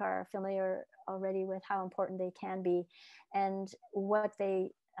you I think are familiar already with how important they can be, and what they,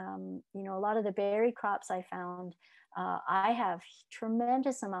 a lot of the berry crops I found, I have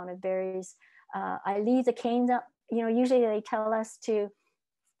tremendous amount of berries. I leave the canes up. Usually they tell us to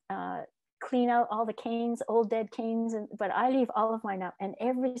clean out all the canes, old dead canes, but I leave all of mine up, and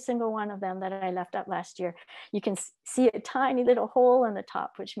every single one of them that I left up last year, you can see a tiny little hole in the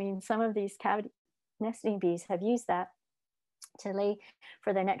top, which means some of these cavity nesting bees have used that to lay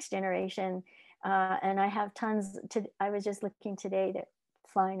for their next generation. And I have tons. I was just looking today, they're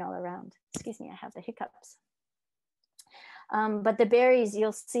flying all around. Excuse me, I have the hiccups. But the berries,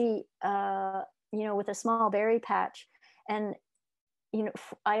 you'll see, with a small berry patch. And,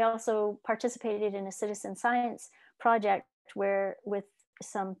 I also participated in a citizen science project with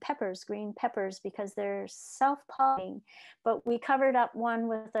some peppers, green peppers, because they're self-pollinating, but we covered up one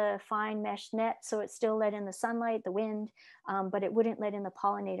with a fine mesh net, so it still let in the sunlight, the wind, but it wouldn't let in the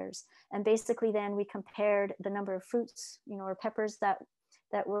pollinators. And basically then we compared the number of fruits, or peppers that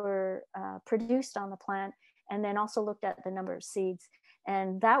were produced on the plant, and then also looked at the number of seeds.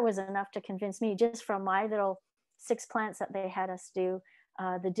 And that was enough to convince me, just from my little 6 plants that they had us do,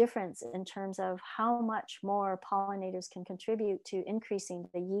 the difference in terms of how much more pollinators can contribute to increasing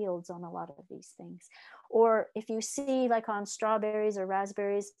the yields on a lot of these things. Or if you see, like on strawberries or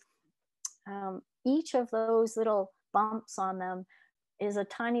raspberries, each of those little bumps on them is a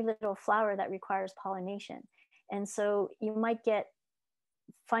tiny little flower that requires pollination. And so you might get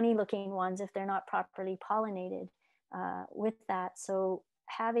funny looking ones if they're not properly pollinated with that. So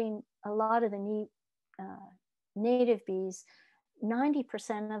having a lot of the native bees,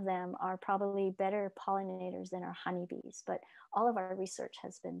 90% of them are probably better pollinators than our honeybees, but all of our research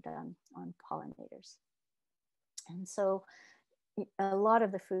has been done on pollinators. And so a lot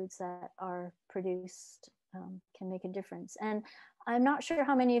of the foods that are produced can make a difference. And I'm not sure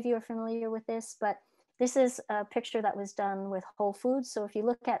how many of you are familiar with this, but this is a picture that was done with Whole Foods. So if you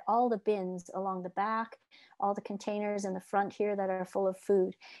look at all the bins along the back, all the containers in the front here that are full of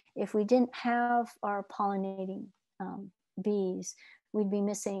food, if we didn't have our pollinating bees, we'd be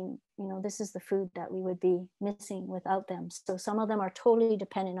missing, this is the food that we would be missing without them. So some of them are totally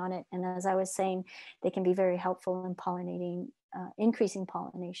dependent on it. And as I was saying, they can be very helpful in pollinating, increasing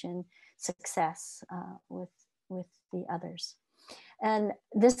pollination success with the others. And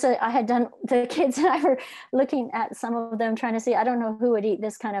this, I had done, the kids and I were looking at some of them trying to see, I don't know who would eat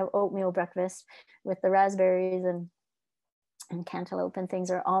this kind of oatmeal breakfast with the raspberries and cantaloupe and things,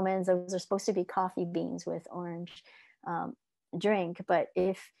 or almonds. Those are supposed to be coffee beans with orange drink. But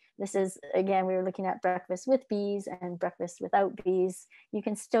if this is, again, we were looking at breakfast with bees and breakfast without bees, you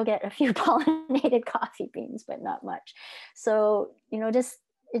can still get a few pollinated coffee beans, but not much. So,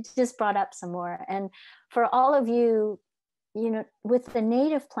 it just brought up some more. And for all of you, with the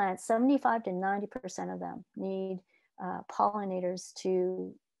native plants, 75 to 90% of them need pollinators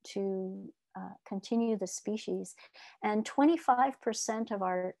to continue the species. And 25% of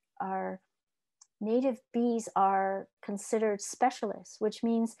our native bees are considered specialists, which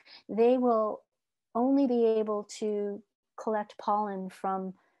means they will only be able to collect pollen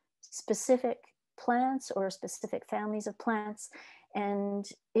from specific plants or specific families of plants. And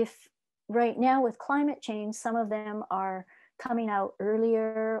if right now with climate change, some of them are coming out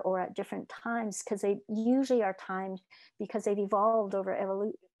earlier or at different times, because they usually are timed because they've evolved over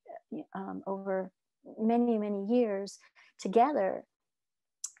over many years together.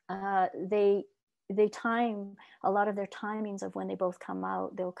 They time a lot of their timings of when they both come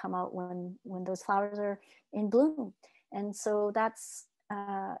out. They'll come out when those flowers are in bloom, and so that's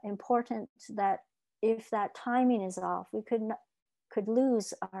important. That if that timing is off, we could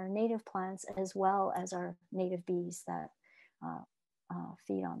lose our native plants as well as our native bees that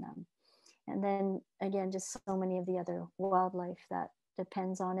feed on them. And then again, just so many of the other wildlife that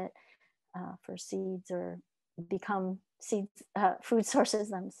depends on it for seeds or become seeds, food sources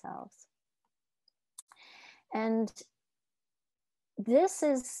themselves. And this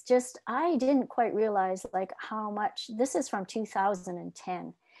is just, I didn't quite realize like how much, this is from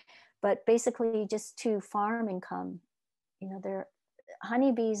 2010, but basically just to farm income,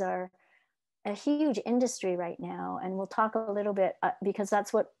 honeybees are a huge industry right now. And we'll talk a little bit because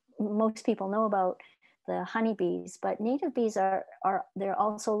that's what most people know about the honeybees, but native bees they're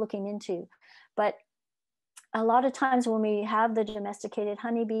also looking into. But a lot of times when we have the domesticated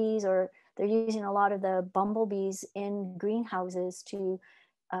honeybees, or they're using a lot of the bumblebees in greenhouses to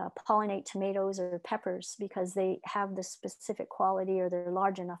pollinate tomatoes or peppers, because they have the specific quality, or they're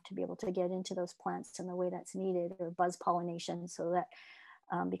large enough to be able to get into those plants in the way that's needed, or buzz pollination, so that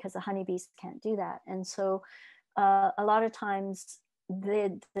because the honeybees can't do that. And so a lot of times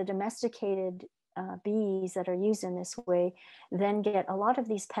the domesticated bees that are used in this way then get a lot of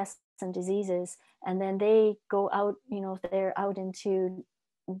these pests and diseases, and then they go out, if they're out into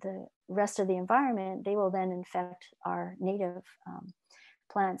the rest of the environment, they will then infect our native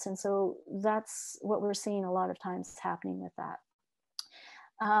plants. And so that's what we're seeing a lot of times happening with that.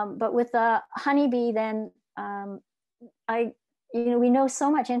 But with the honeybee, then we know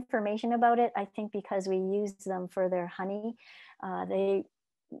so much information about it, I think, because we use them for their honey. They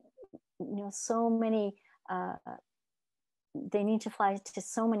need to fly to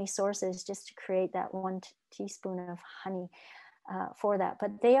so many sources just to create that one teaspoon of honey for that.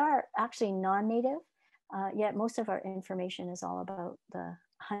 But they are actually non-native, yet most of our information is all about the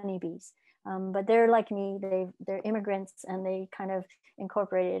honeybees. But they're like me, they're immigrants, and they kind of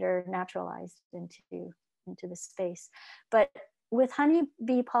incorporated or naturalized into the space. But with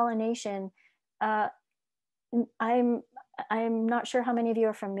honeybee pollination, I'm not sure how many of you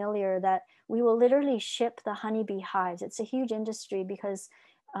are familiar that we will literally ship the honeybee hives. It's a huge industry because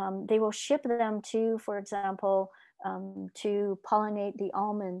they will ship them to, for example, to pollinate the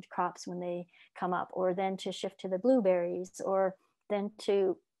almond crops when they come up, or then to shift to the blueberries, or then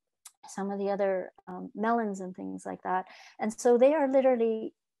to some of the other melons and things like that. And so they are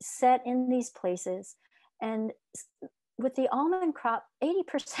literally set in these places. And with the almond crop,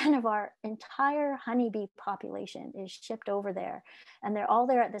 80% of our entire honeybee population is shipped over there, and they're all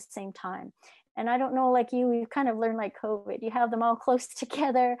there at the same time. And I don't know, like you've kind of learned like COVID, you have them all close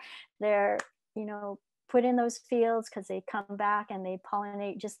together. They're, put in those fields because they come back and they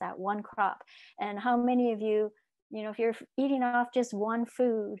pollinate just that one crop. And how many of you, if you're eating off just one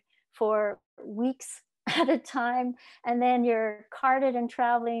food for weeks at a time, and then you're carted and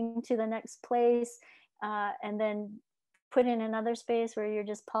traveling to the next place, and then put in another space where you're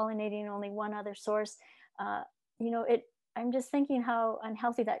just pollinating only one other source, I'm just thinking how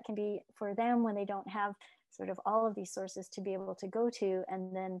unhealthy that can be for them when they don't have sort of all of these sources to be able to go to,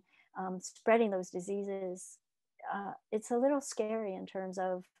 and then spreading those diseases. It's a little scary in terms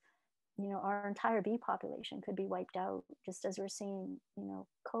of, our entire bee population could be wiped out, just as we're seeing,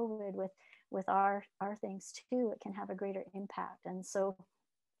 COVID with our things too. It can have a greater impact. And so,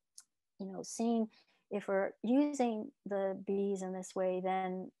 seeing if we're using the bees in this way,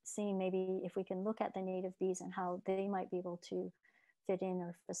 then seeing maybe if we can look at the native bees and how they might be able to fit in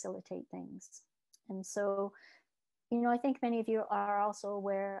or facilitate things. And so, I think many of you are also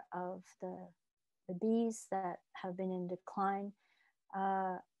aware of the bees that have been in decline.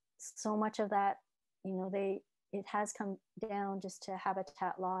 So much of that, it has come down just to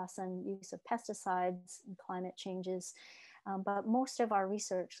habitat loss and use of pesticides and climate changes. But most of our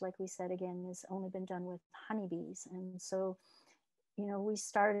research, like we said again, has only been done with honeybees. And so, we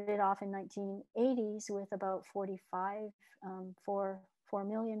started off in 1980s with about 45, 4.5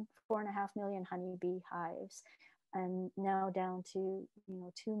 million honeybee hives, and now down to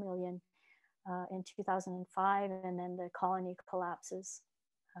 2 million in 2005, and then the colony collapses,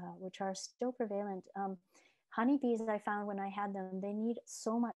 which are still prevalent. Honeybees, I found when I had them, they need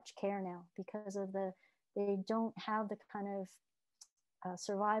so much care now because of they don't have the kind of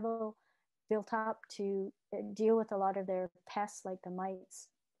survival built up to deal with a lot of their pests like the mites,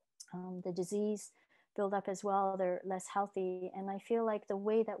 the disease build up as well. They're less healthy. And I feel like the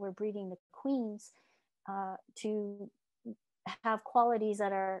way that we're breeding the queens to have qualities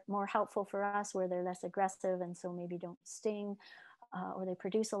that are more helpful for us, where they're less aggressive and so maybe don't sting, or they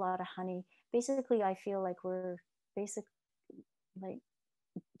produce a lot of honey. Basically, I feel like we're like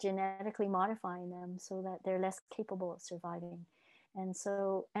genetically modifying them so that they're less capable of surviving. And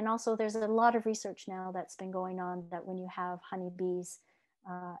so, and also there's a lot of research now that's been going on that when you have honeybees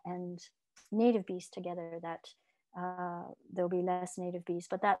and native bees together, that there'll be less native bees.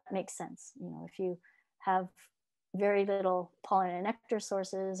 But that makes sense. If you have very little pollen and nectar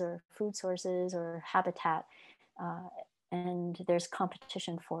sources or food sources or habitat, and there's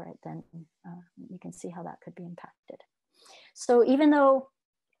competition for it, then you can see how that could be impacted. So even though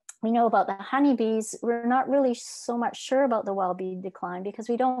we know about the honeybees, we're not really so much sure about the wild bee decline because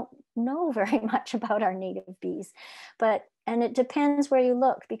we don't know very much about our native bees. And it depends where you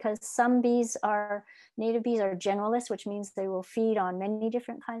look, because some native bees are generalists, which means they will feed on many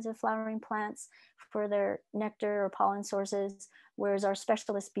different kinds of flowering plants for their nectar or pollen sources, whereas our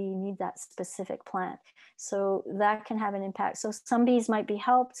specialist bee need that specific plant. So that can have an impact. So some bees might be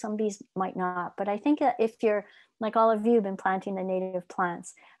helped, some bees might not. But I think that if you're, like all of you have been planting the native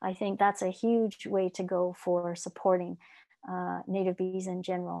plants, I think that's a huge way to go for supporting native bees in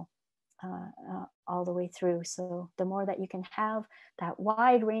general all the way through. So the more that you can have that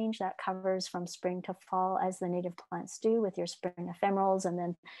wide range that covers from spring to fall, as the native plants do with your spring ephemerals, and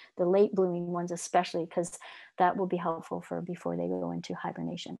then the late blooming ones especially, because that will be helpful for before they go into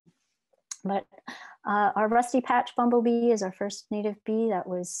hibernation. But our rusty patch bumblebee is our first native bee that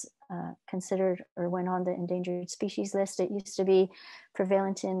was considered or went on the endangered species list. It used to be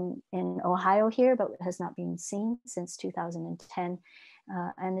prevalent in Ohio here, but has not been seen since 2010.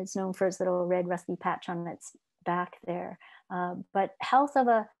 And it's known for its little red rusty patch on its back there. But health of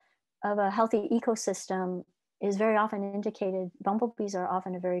a healthy ecosystem is very often indicated. Bumblebees are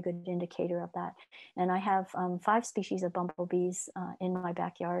often a very good indicator of that. And I have 5 species of bumblebees in my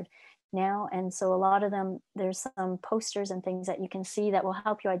backyard now. And so a lot of them, there's some posters and things that you can see that will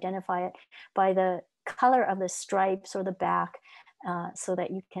help you identify it by the color of the stripes or the back, so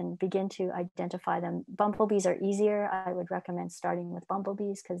that you can begin to identify them. Bumblebees are easier. I would recommend starting with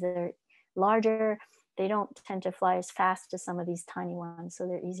bumblebees because they're larger. They don't tend to fly as fast as some of these tiny ones, so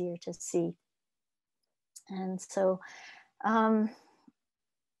they're easier to see. And so,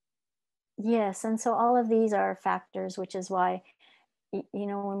 yes, and so all of these are factors, which is why,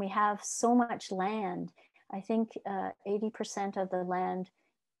 when we have so much land, I think 80% of the land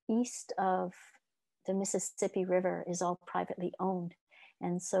east of the Mississippi River is all privately owned.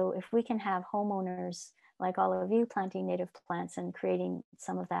 And so if we can have homeowners like all of you planting native plants and creating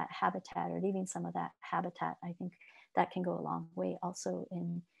some of that habitat or leaving some of that habitat, I think that can go a long way also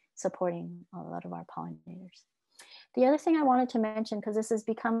in supporting a lot of our pollinators. The other thing I wanted to mention, because this has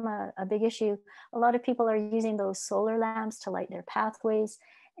become a big issue, a lot of people are using those solar lamps to light their pathways,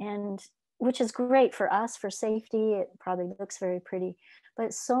 and which is great for us for safety. It probably looks very pretty,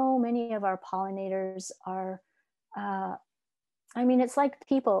 but so many of our pollinators are I mean, it's like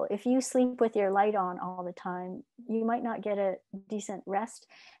people. If you sleep with your light on all the time, you might not get a decent rest.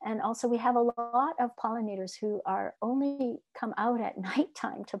 And also, we have a lot of pollinators who are only come out at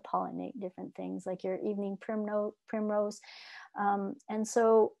nighttime to pollinate different things, like your evening primrose. And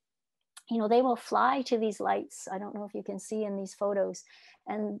so, they will fly to these lights. I don't know if you can see in these photos,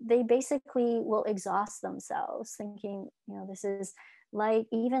 and they basically will exhaust themselves thinking, this is light.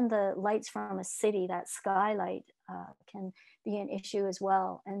 Even the lights from a city, that skylight, can be an issue as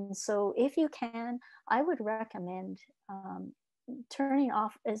well. And so if you can, I would recommend turning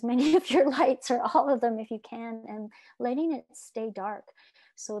off as many of your lights, or all of them if you can, and letting it stay dark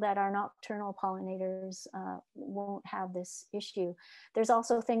so that our nocturnal pollinators won't have this issue. There's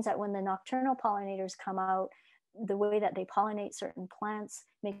also things that when the nocturnal pollinators come out, the way that they pollinate certain plants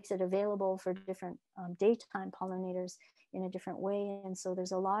makes it available for different daytime pollinators in a different way. And so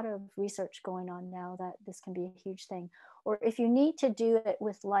there's a lot of research going on now that this can be a huge thing. Or if you need to do it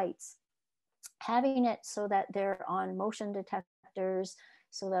with lights, having it so that they're on motion detectors,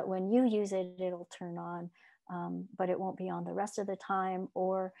 so that when you use it, it'll turn on, but it won't be on the rest of the time.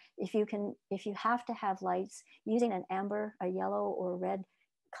 Or if you have to have lights, using an amber, a yellow, or red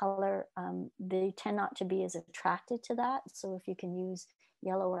color, they tend not to be as attracted to that. So if you can use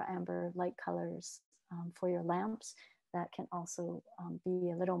yellow or amber light colors for your lamps, that can also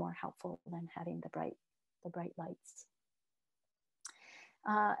be a little more helpful than having the bright lights.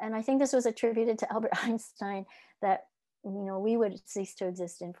 And I think this was attributed to Albert Einstein, that we would cease to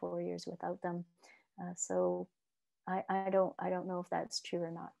exist in 4 years without them. So I don't know if that's true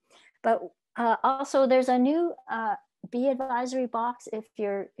or not. But also, there's a new bee advisory box if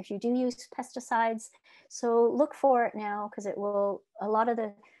you do use pesticides. So look for it now, because it will, a lot of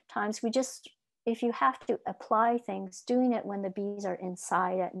the times, if you have to apply things, doing it when the bees are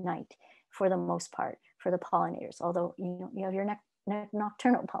inside at night for the most part, for the pollinators, although you have your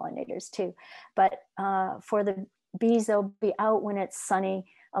nocturnal pollinators too. But for the bees, they'll be out when it's sunny.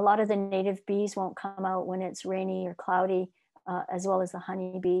 A lot of the native bees won't come out when it's rainy or cloudy, as well as the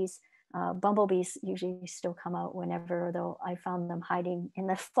honeybees. Bumblebees usually still come out whenever, though I found them hiding in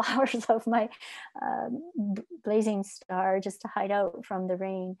the flowers of my blazing star, just to hide out from the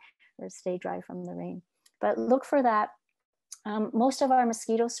rain or stay dry from the rain. But look for that. Most of our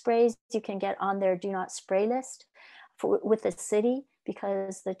mosquito sprays you can get on their do not spray list with the city,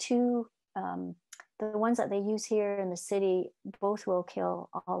 because the ones that they use here in the city both will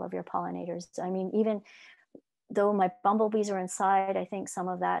kill all of your pollinators. I mean, even though my bumblebees are inside, I think some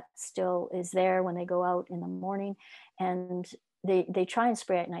of that still is there when they go out in the morning, and they try and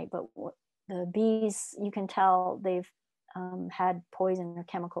spray at night, but the bees, you can tell they've had poison or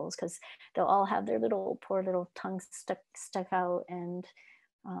chemicals, because they'll all have their poor little tongues stuck out, and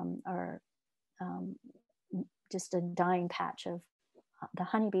are just a dying patch of the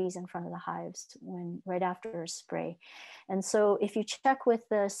honeybees in front of the hives right after a spray. And so if you check with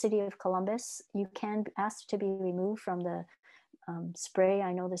the city of Columbus, you can ask to be removed from the spray.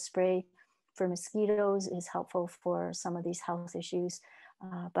 I know the spray for mosquitoes is helpful for some of these health issues.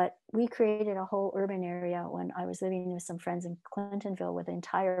 But we created a whole urban area when I was living with some friends in Clintonville with an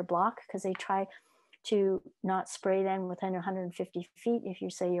entire block, because they try to not spray them within 150 feet if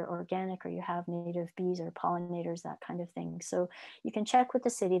you say you're organic or you have native bees or pollinators, that kind of thing. So you can check with the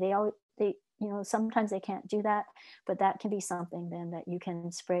city. They sometimes they can't do that, but that can be something then that you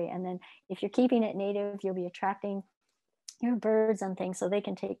can spray. And then if you're keeping it native, you'll be attracting your birds and things, so they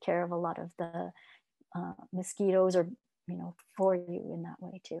can take care of a lot of the mosquitoes, or for you in that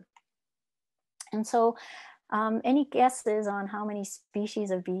way too. And so any guesses on how many species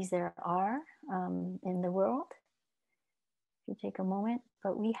of bees there are in the world? If you take a moment,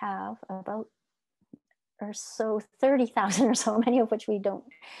 but we have about 30,000 or so, many of which we don't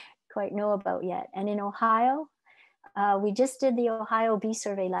quite know about yet. And in Ohio, we just did the Ohio bee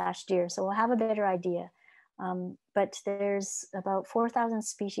survey last year, so we'll have a better idea. But there's about 4,000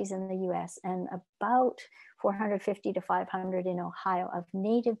 species in the US, and about 450 to 500 in Ohio of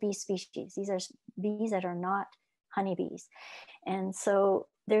native bee species. These are bees that are not honeybees. And so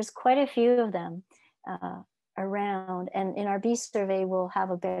there's quite a few of them around. And in our bee survey, we'll have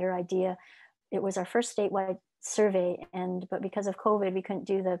a better idea. It was our first statewide survey, but because of COVID, we couldn't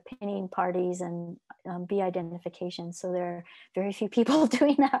do the pinning parties and bee identification. So there are very few people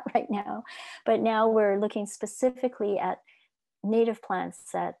doing that right now. But now we're looking specifically at native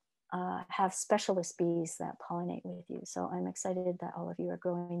plants that have specialist bees that pollinate with you. So I'm excited that all of you are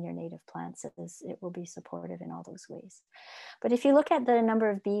growing your native plants, as it will be supportive in all those ways. But if you look at the number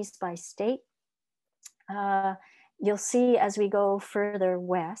of bees by state, you'll see as we go further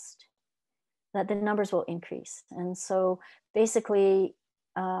west, that the numbers will increase. And so basically,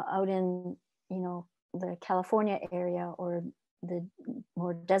 out in, the California area or the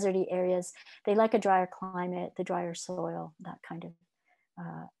more deserty areas, they like a drier climate, the drier soil, that kind of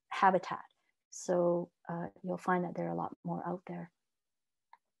habitat. So you'll find that there are a lot more out there.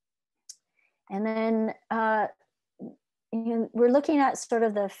 And then we're looking at sort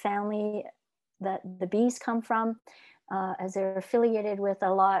of the family that the bees come from, as they're affiliated with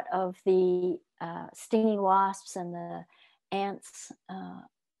a lot of the stinging wasps and the ants.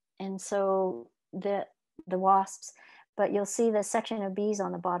 And so the wasps, but you'll see the section of bees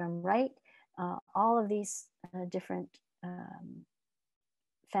on the bottom right. All of these different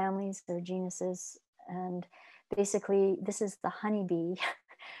families or genuses, and basically this is the honeybee.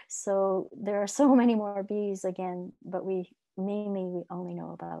 So there are so many more bees again, but we only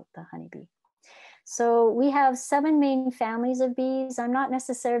know about the honeybee. So we have 7 main families of bees. I'm not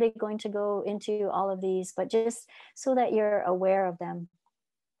necessarily going to go into all of these, but just so that you're aware of them.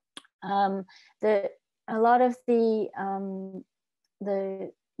 A lot of the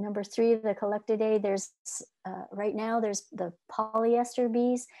number 3, the Collectidae, there's right now there's the polyester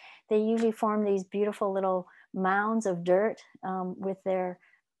bees. They usually form these beautiful little mounds of dirt with their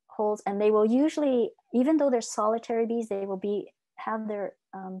holes, and they will usually, even though they're solitary bees, they will have their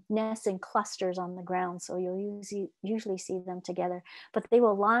nests in clusters on the ground. So you'll usually see them together, but they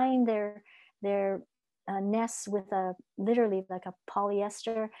will line their nests with literally like a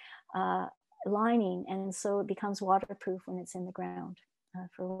polyester lining, and so it becomes waterproof when it's in the ground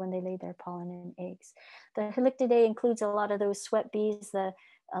for when they lay their pollen and eggs. The Halictidae includes a lot of those sweat bees.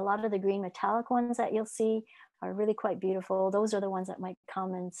 A lot of the green metallic ones that you'll see are really quite beautiful. Those are the ones that might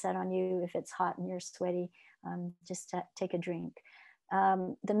come and set on you if it's hot and you're sweaty, just to take a drink.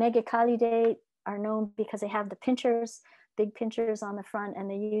 The Megacalidae are known because they have the pinchers, big pinchers on the front, and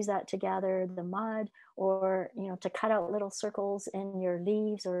they use that to gather the mud, or to cut out little circles in your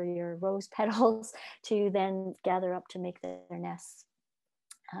leaves or your rose petals to then gather up to make their nests.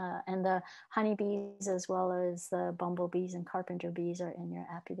 And the honeybees, as well as the bumblebees and carpenter bees, are in your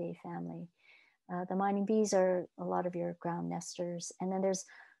Apidae family. The mining bees are a lot of your ground nesters. And then there's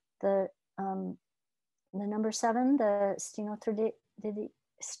the number 7, the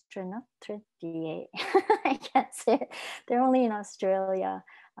Stenothrididae. I can't say it. They're only in Australia.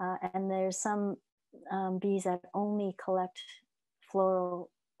 And there's some bees that only collect floral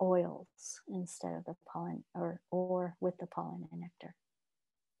oils instead of the pollen, or with the pollen and nectar.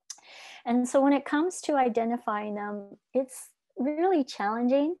 And so when it comes to identifying them, it's really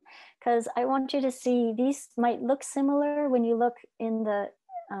challenging, because I want you to see these might look similar when you look in the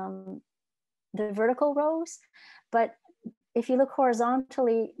vertical rows, but if you look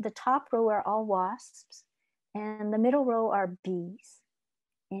horizontally, the top row are all wasps, and the middle row are bees,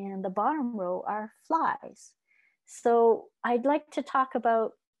 and the bottom row are flies. So I'd like to talk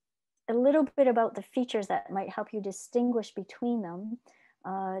about a little bit about the features that might help you distinguish between them,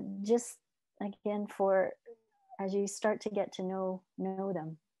 just again for as you start to get to know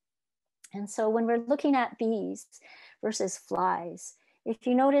them. And so when we're looking at bees versus flies, if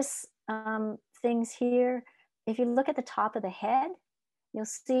you notice things here, if you look at the top of the head, you'll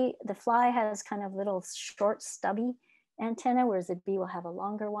see the fly has kind of little short stubby antenna, whereas the bee will have a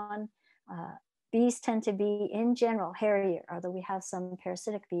longer one. Bees tend to be, in general, hairier, although we have some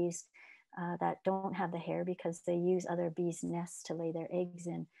parasitic bees that don't have the hair because they use other bees' nests to lay their eggs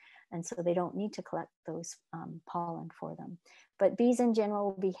in. And so they don't need to collect those pollen for them. But bees in general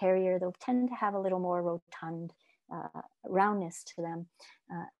will be hairier. They'll tend to have a little more rotund roundness to them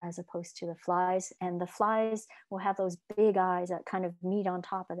as opposed to the flies. And the flies will have those big eyes that kind of meet on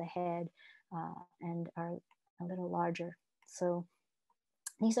top of the head and are a little larger. So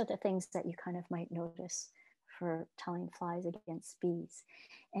these are the things that you kind of might notice for telling flies against bees.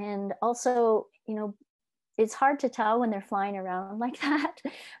 And also, it's hard to tell when they're flying around like that,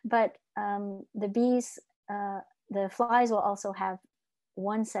 but the bees, the flies will also have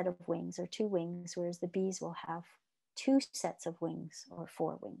one set of wings or 2 wings, whereas the bees will have 2 sets of wings or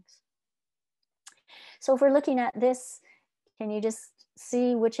 4 wings. So if we're looking at this, can you just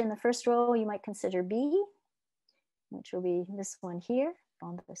see which in the first row you might consider bee, which will be this one here,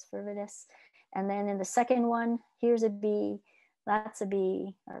 Bombus fervidus. And then in the second one, here's a bee, that's a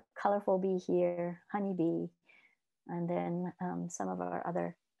bee, or colorful bee here, honeybee, and then some of our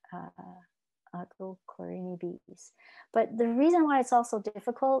other Chlorini bees. But the reason why it's also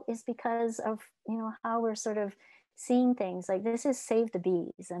difficult is because of how we're sort of seeing things. Like this is Save the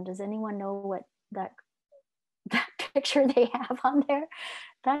Bees, and does anyone know what that picture they have on there?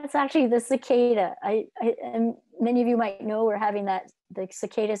 That's actually the cicada. And many of you might know we're having that the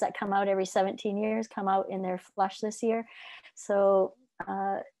cicadas that come out every 17 years come out in their flush this year. So,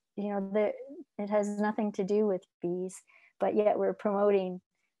 you know, it has nothing to do with bees, but yet we're promoting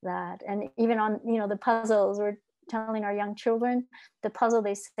that. And even on, you know, the puzzles, we're telling our young children the puzzle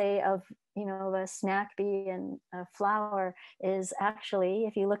they say of, you know, a snack bee and a flower is actually,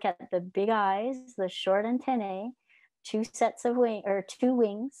 if you look at the big eyes, the short antennae, two sets of wing or two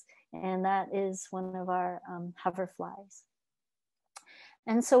wings, and that is one of our hoverflies.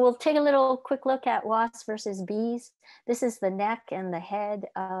 And so we'll take a little quick look at wasps versus bees. This is the neck and the head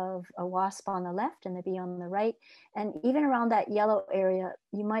of a wasp on the left and the bee on the right. And even around that yellow area,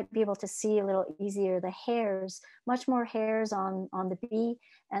 you might be able to see a little easier the hairs, much more hairs on the bee.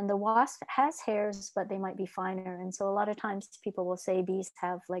 And the wasp has hairs, but they might be finer. And so a lot of times people will say bees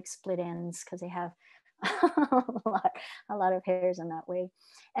have like split ends because they have a lot of hairs in that way.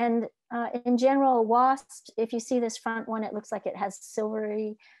 And in general, wasps, if you see this front one, it looks like it has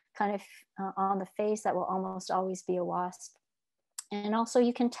silvery kind of on the face. That will almost always be a wasp. And also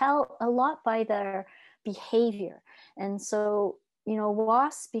you can tell a lot by their behavior. And so, you know,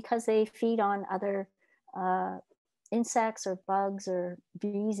 wasps, because they feed on other insects or bugs or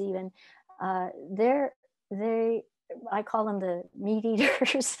bees even, I call them the meat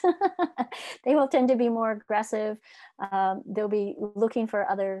eaters. They will tend to be more aggressive. They'll be looking for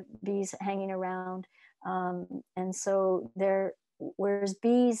other bees hanging around. And so whereas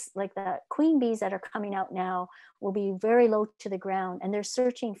bees, like the queen bees that are coming out now, will be very low to the ground, and they're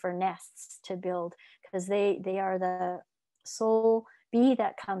searching for nests to build because they are the sole bee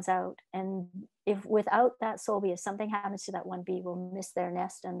that comes out. And if without that sole bee, if something happens to that one bee, will miss their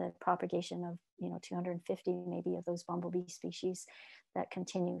nest and the propagation of, you know, 250 maybe of those bumblebee species that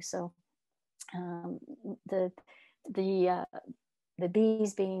continue. So the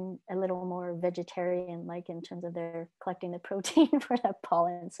bees being a little more vegetarian, like in terms of their collecting the protein for the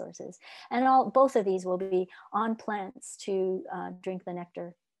pollen sources, and both of these will be on plants to drink the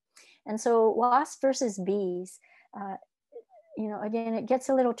nectar. And so wasps versus bees, you know, again, it gets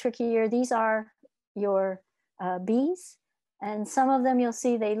a little trickier. These are your bees, and some of them you'll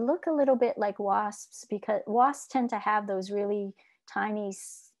see they look a little bit like wasps because wasps tend to have those really tiny,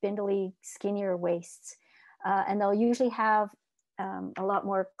 spindly, skinnier waists, and they'll usually have a lot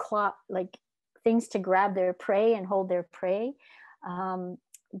more like things to grab their prey and hold their prey.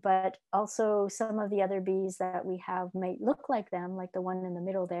 But also some of the other bees that we have might look like them, like the one in the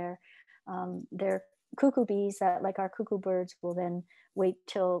middle there. They're cuckoo bees that, like our cuckoo birds, will then wait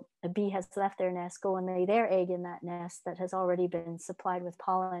till a bee has left their nest, go and lay their egg in that nest that has already been supplied with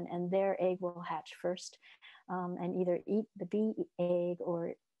pollen, and their egg will hatch first and either eat the bee egg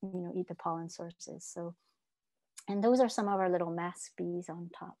or, you know, eat the pollen sources. So, and those are some of our little mask bees on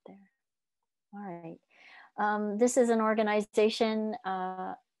top there. All right. This is an organization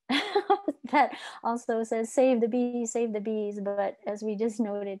that also says save the bees, but as we just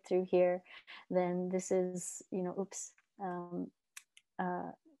noted through here, then this is, you know, oops, you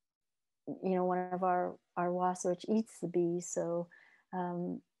know, one of our wasps which eats the bees. So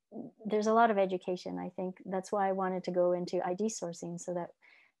there's a lot of education. I think that's why I wanted to go into ID sourcing, so that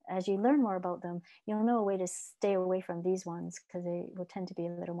as you learn more about them, you'll know a way to stay away from these ones because they will tend to be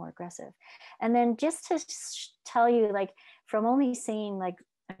a little more aggressive. And then just to tell you, like, from only seeing like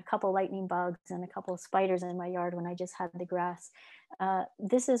a couple lightning bugs and a couple of spiders in my yard when I just had the grass,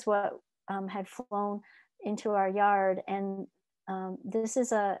 this is what had flown into our yard. And this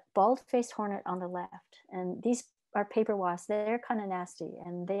is a bald-faced hornet on the left. And these are paper wasps. They're kind of nasty,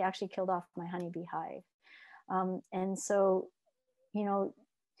 and they actually killed off my honeybee hive. And so, you know,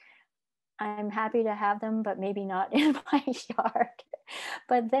 I'm happy to have them, but maybe not in my yard.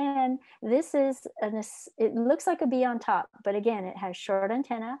 But then this is, it looks like a bee on top, but again, it has short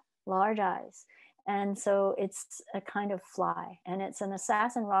antenna, large eyes. And so it's a kind of fly, and it's an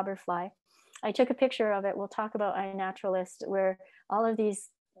assassin robber fly. I took a picture of it. We'll talk about iNaturalist, where all of these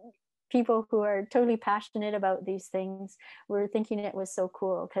people who are totally passionate about these things were thinking it was so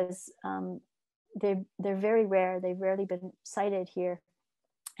cool because they're very rare. They've rarely been sighted here.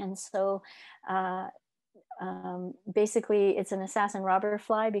 And so basically it's an assassin robber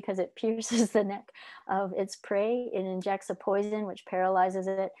fly because it pierces the neck of its prey. It injects a poison which paralyzes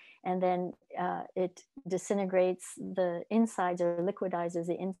it, and then it disintegrates the insides or liquidizes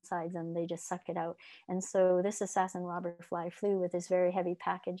the insides, and they just suck it out. And so this assassin robber fly flew with this very heavy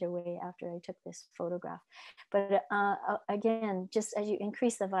package away after I took this photograph. But again, just as you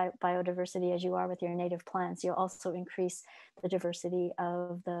increase the biodiversity as you are with your native plants, you'll also increase the diversity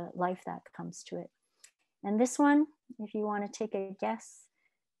of the life that comes to it. And this one, if you want to take a guess,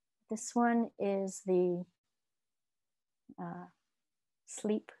 this one is the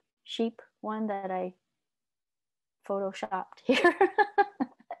sleep sheep one that I photoshopped here.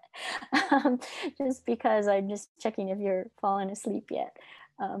 Just because I'm just checking if you're falling asleep yet.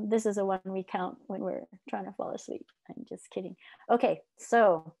 This is a one we count when we're trying to fall asleep. I'm just kidding. Okay,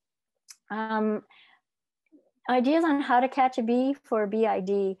 so ideas on how to catch a bee for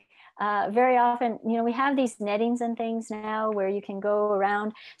BID. Very often, we have these nettings and things now where you can go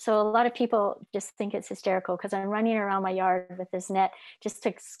around. So a lot of people just think it's hysterical because I'm running around my yard with this net just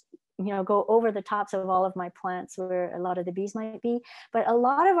to go over the tops of all of my plants where a lot of the bees might be. But a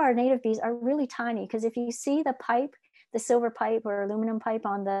lot of our native bees are really tiny, because if you see the pipe, the silver pipe or aluminum pipe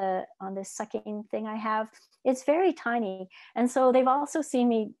on this sucking thing I have, it's very tiny. And so they've also seen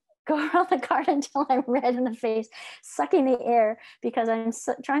me go around the garden until I'm red in the face, sucking the air, because I'm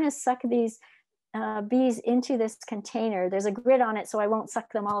trying to suck these bees into this container. There's a grid on it, so I won't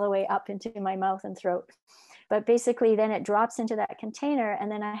suck them all the way up into my mouth and throat. But basically then it drops into that container,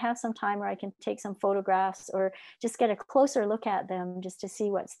 and then I have some time where I can take some photographs or just get a closer look at them just to see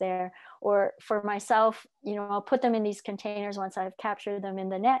what's there. Or for myself, I'll put them in these containers once I've captured them in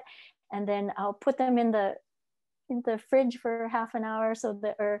the net, and then I'll put them in the fridge for half an hour so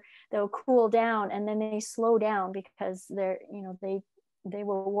that, or they'll cool down, and then they slow down because they're, they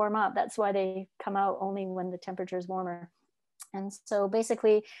will warm up. That's why they come out only when the temperature is warmer. And so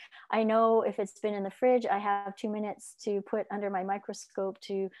basically, I know if it's been in the fridge, I have 2 minutes to put under my microscope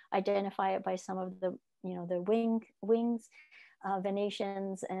to identify it by some of the, the wings,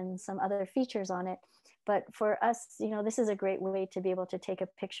 venations, and some other features on it. But for us, this is a great way to be able to take a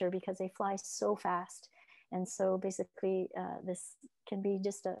picture because they fly so fast. And so basically, this can be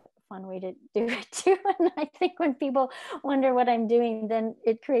just a fun way to do it too. And I think when people wonder what I'm doing, then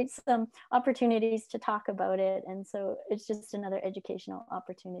it creates some opportunities to talk about it. And so it's just another educational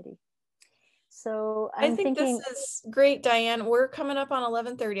opportunity. So I think this is great, Dianne. We're coming up on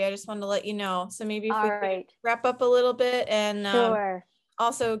 11:30. I just wanted to let you know. So maybe if we could wrap up a little bit and sure.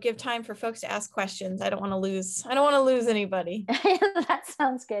 Also give time for folks to ask questions. I don't want to lose anybody. That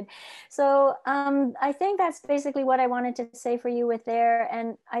sounds good. So I think that's basically what I wanted to say for you with there.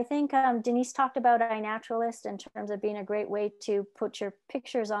 And I think Denise talked about iNaturalist in terms of being a great way to put your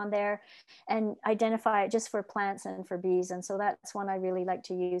pictures on there and identify it just for plants and for bees. And so that's one I really like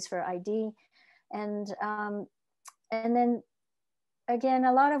to use for ID. And then again,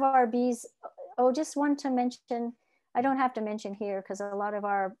 a lot of our bees, just want to mention, I don't have to mention here because a lot of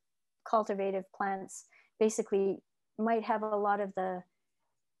our cultivative plants basically might have a lot of the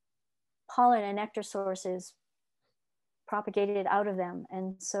pollen and nectar sources propagated out of them.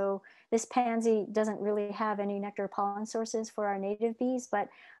 And so this pansy doesn't really have any nectar pollen sources for our native bees, but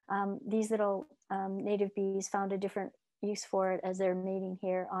these little native bees found a different use for it as they're mating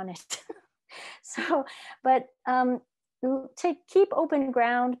here on it. So, but keep open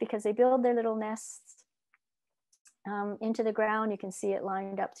ground because they build their little nests into the ground. You can see it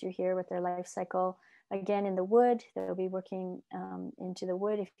lined up through here with their life cycle. Again, in the wood, they'll be working into the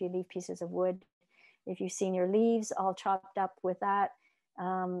wood if you leave pieces of wood. If you've seen your leaves all chopped up with that,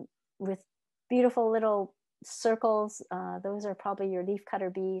 with beautiful little circles, those are probably your leaf cutter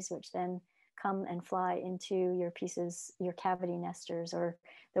bees, which then come and fly into your pieces, your cavity nesters, or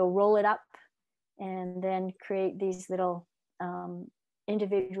they'll roll it up and then create these little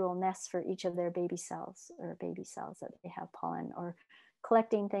individual nests for each of their baby cells that they have pollen, or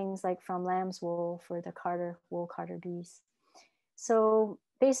collecting things like from lamb's wool for the wool carder bees. So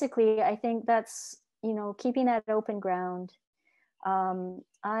basically, I think that's, keeping that open ground.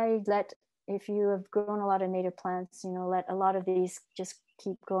 If you have grown a lot of native plants, let a lot of these just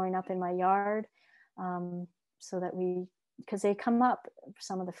keep growing up in my yard, so that because they come up,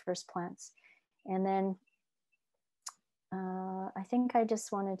 some of the first plants. And then I think I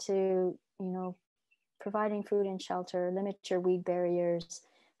just wanted to, providing food and shelter, limit your weed barriers,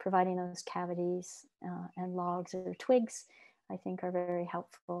 providing those cavities and logs or twigs, I think are very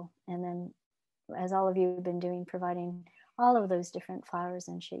helpful. And then, as all of you have been doing, providing all of those different flowers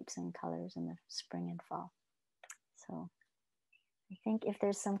and shapes and colors in the spring and fall. So I think if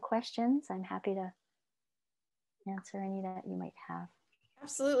there's some questions, I'm happy to answer any that you might have.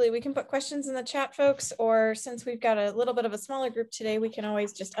 Absolutely. We can put questions in the chat, folks, or since we've got a little bit of a smaller group today, we can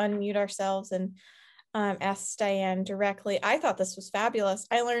always just unmute ourselves and ask Dianne directly. I thought this was fabulous.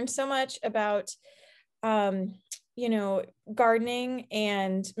 I learned so much about, gardening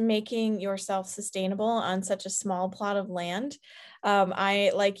and making yourself sustainable on such a small plot of land.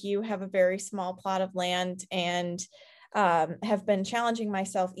 I, like you, have a very small plot of land and have been challenging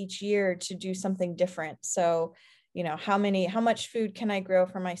myself each year to do something different. So, how much food can I grow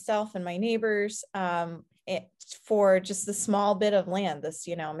for myself and my neighbors? for just the small bit of land, this,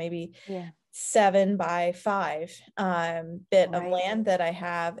 maybe Yeah. 7 by 5 bit of Right. land that I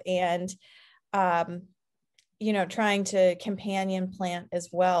have. And, trying to companion plant as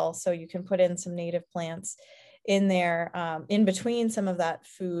well. So you can put in some native plants in there, in between some of that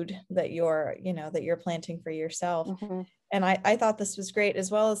food that you're planting for yourself. Mm-hmm. And I thought this was great,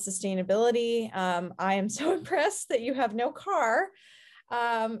 as well as sustainability. I am so impressed that you have no car,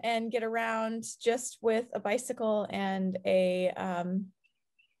 and get around just with a bicycle and a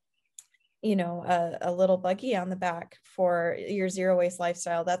little buggy on the back for your zero waste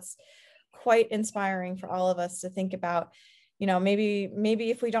lifestyle. That's quite inspiring for all of us to think about. Maybe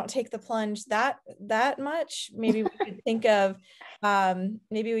if we don't take the plunge that much, maybe we could think of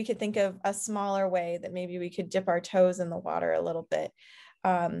a smaller way that maybe we could dip our toes in the water a little bit.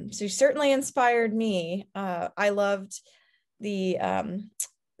 So you certainly inspired me. I loved the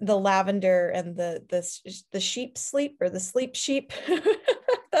lavender and the sheep sleep, or the sleep sheep. I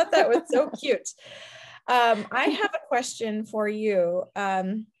thought that was so cute. I have a question for you.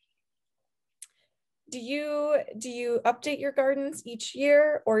 Do you update your gardens each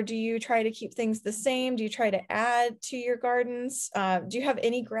year, or do you try to keep things the same? Do you try to add to your gardens? Do you have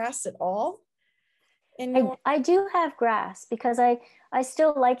any grass at all in your? I do have grass because I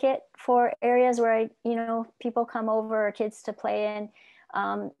still like it for areas where people come over or kids to play in.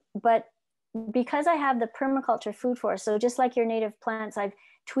 But because I have the permaculture food forest, so just like your native plants, I've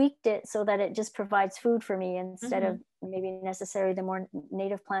tweaked it so that it just provides food for me instead of maybe necessarily the more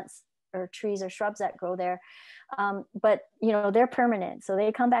native plants or trees or shrubs that grow there. But they're permanent, so they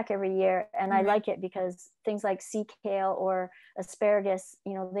come back every year, and I like it because things like sea kale or asparagus,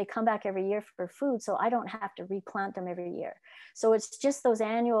 they come back every year for food, so I don't have to replant them every year. So it's just those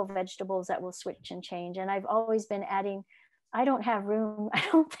annual vegetables that will switch and change. And I've always been adding. I don't have room, I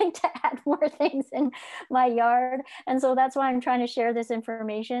don't think, to add more things in my yard. And so that's why I'm trying to share this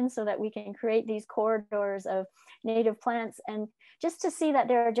information so that we can create these corridors of native plants, and just to see that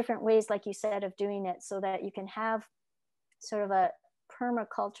there are different ways, like you said, of doing it, so that you can have sort of a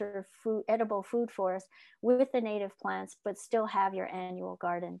permaculture food, edible food forest with the native plants, but still have your annual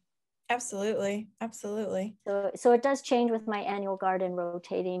garden. Absolutely. Absolutely. So it does change with my annual garden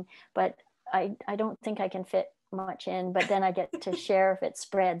rotating, but I don't think I can fit much in, but then I get to share if it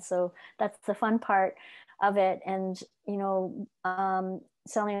spreads. So that's the fun part of it. And,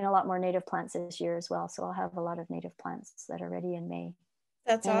 selling a lot more native plants this year as well. So I'll have a lot of native plants that are ready in May.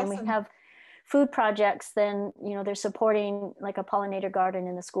 That's and awesome. Then we have food projects. Then, they're supporting like a pollinator garden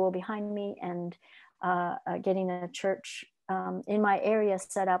in the school behind me, and getting a church in my area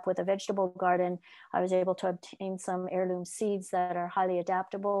set up with a vegetable garden. I was able to obtain some heirloom seeds that are highly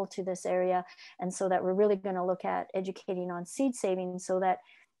adaptable to this area. And so that we're really going to look at educating on seed saving, so that,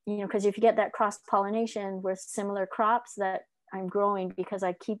 because if you get that cross pollination with similar crops that I'm growing, because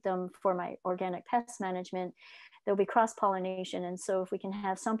I keep them for my organic pest management, there'll be cross pollination. And so if we can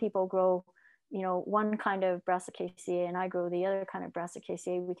have some people grow one kind of Brassicaceae and I grow the other kind of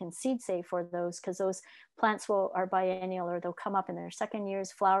Brassicaceae, we can seed save for those, because those plants are biennial, or they'll come up in their second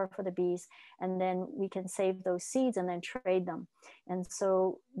years, flower for the bees, and then we can save those seeds and then trade them. And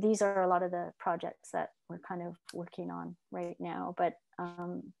so these are a lot of the projects that we're kind of working on right now. But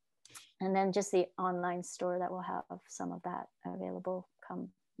and then just the online store that will have some of that available come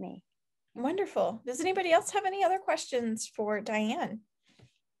May. Wonderful. Does anybody else have any other questions for Dianne?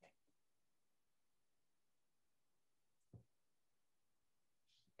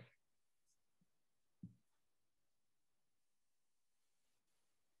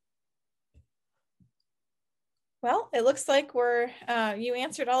 Well, it looks like you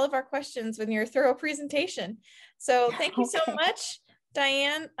answered all of our questions with your thorough presentation. So thank you so much,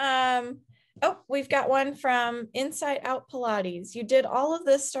 Dianne. Oh, we've got one from Inside Out Pilates. You did all of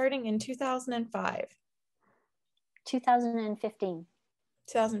this starting in 2005. 2015.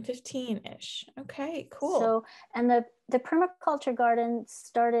 2015-ish. Okay, cool. So, and the permaculture garden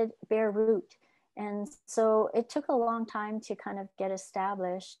started bare root. And so it took a long time to kind of get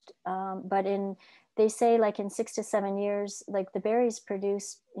established. But they say like in 6 to 7 years, like the berries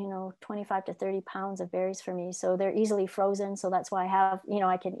produce, 25 to 30 pounds of berries for me. So they're easily frozen. So that's why I have,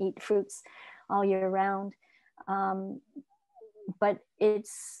 I can eat fruits all year round. But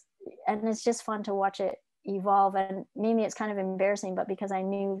it's just fun to watch it evolve. And maybe it's kind of embarrassing, but because I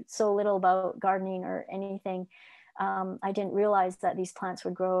knew so little about gardening or anything, I didn't realize that these plants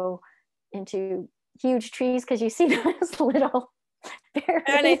would grow into huge trees, because you see them as little berries.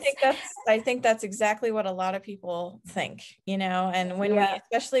 And I think that's exactly what a lot of people think, and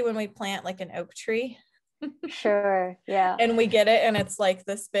especially when we plant like an oak tree, Sure. Yeah. And we get it, and it's like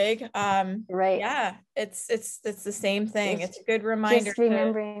this big. Right. Yeah, it's the same thing. It's a good reminder Just to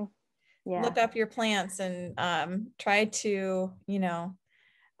remembering. Yeah. look up your plants and try to,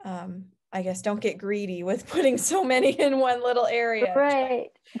 I guess don't get greedy with putting so many in one little area. Right.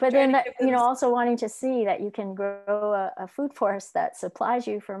 But Try then to that, give them. also wanting to see that you can grow a food forest that supplies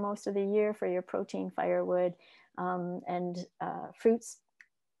you for most of the year for your protein, firewood, and fruits.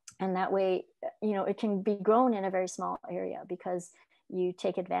 And that way, it can be grown in a very small area because you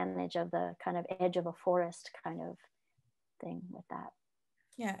take advantage of the kind of edge of a forest kind of thing with that.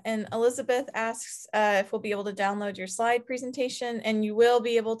 Yeah, and Elizabeth asks if we'll be able to download your slide presentation, and you will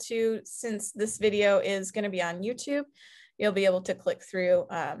be able to, since this video is going to be on YouTube, you'll be able to click through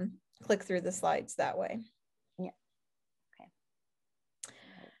the slides that way. Yeah. Okay.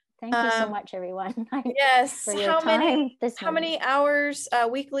 Thank you so much, everyone. Yes. For your time how many hours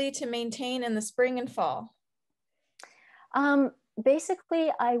weekly to maintain in the spring and fall?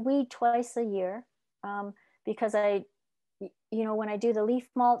 Basically, I weed twice a year because when I do the leaf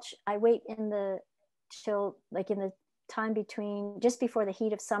mulch, I wait in the time between just before the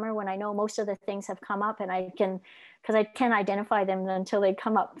heat of summer when I know most of the things have come up, and because I can identify them until they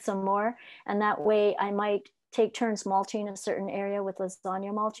come up some more. And that way I might take turns mulching a certain area with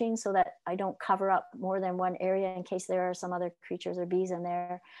lasagna mulching so that I don't cover up more than one area in case there are some other creatures or bees in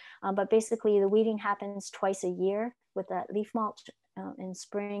there. But basically the weeding happens twice a year with that leaf mulch in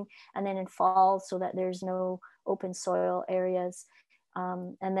spring and then in fall so that there's no open soil areas.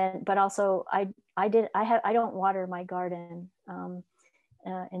 But also I don't water my garden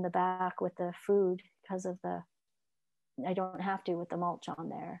in the back with the food because of I don't have to with the mulch on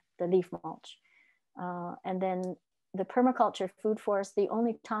there, the leaf mulch. And then the permaculture food forest, the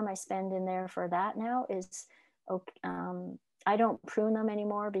only time I spend in there for that now is, I don't prune them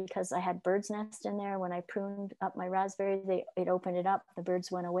anymore because I had birds nest in there. When I pruned up my raspberries, it opened it up, the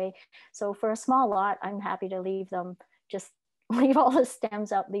birds went away. So for a small lot, I'm happy to leave them, just leave all the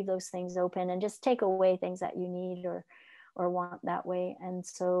stems up, leave those things open and just take away things that you need or want that way. And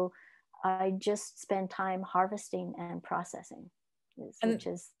so I just spend time harvesting and processing, which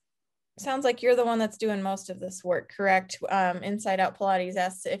is. Sounds like you're the one that's doing most of this work, correct? Inside Out Pilates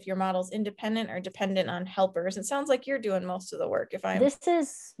asks if your model's independent or dependent on helpers. It sounds like you're doing most of the work. This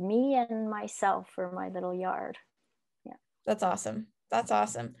is me and myself for my little yard. Yeah. That's awesome. That's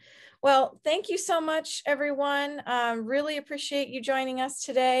awesome. Well, thank you so much, everyone. Really appreciate you joining us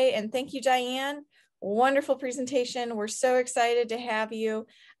today. And thank you, Dianne. Wonderful presentation. We're so excited to have you.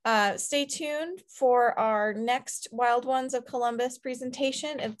 Stay tuned for our next Wild Ones of Columbus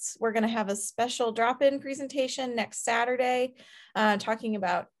presentation. We're going to have a special drop-in presentation next Saturday, talking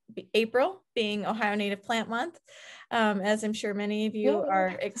about April being Ohio Native Plant Month, as I'm sure many of you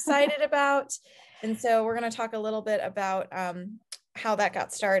are excited about. And so we're going to talk a little bit about how that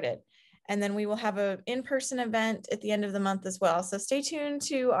got started. And then we will have an in-person event at the end of the month as well. So stay tuned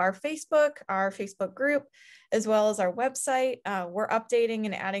to our Facebook group, as well as our website. We're updating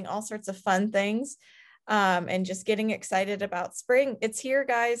and adding all sorts of fun things and just getting excited about spring. It's here,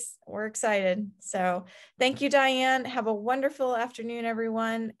 guys. We're excited. So thank you, Dianne. Have a wonderful afternoon,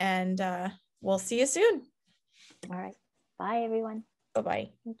 everyone. And we'll see you soon. All right. Bye, everyone. Bye-bye.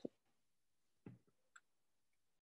 Thank you.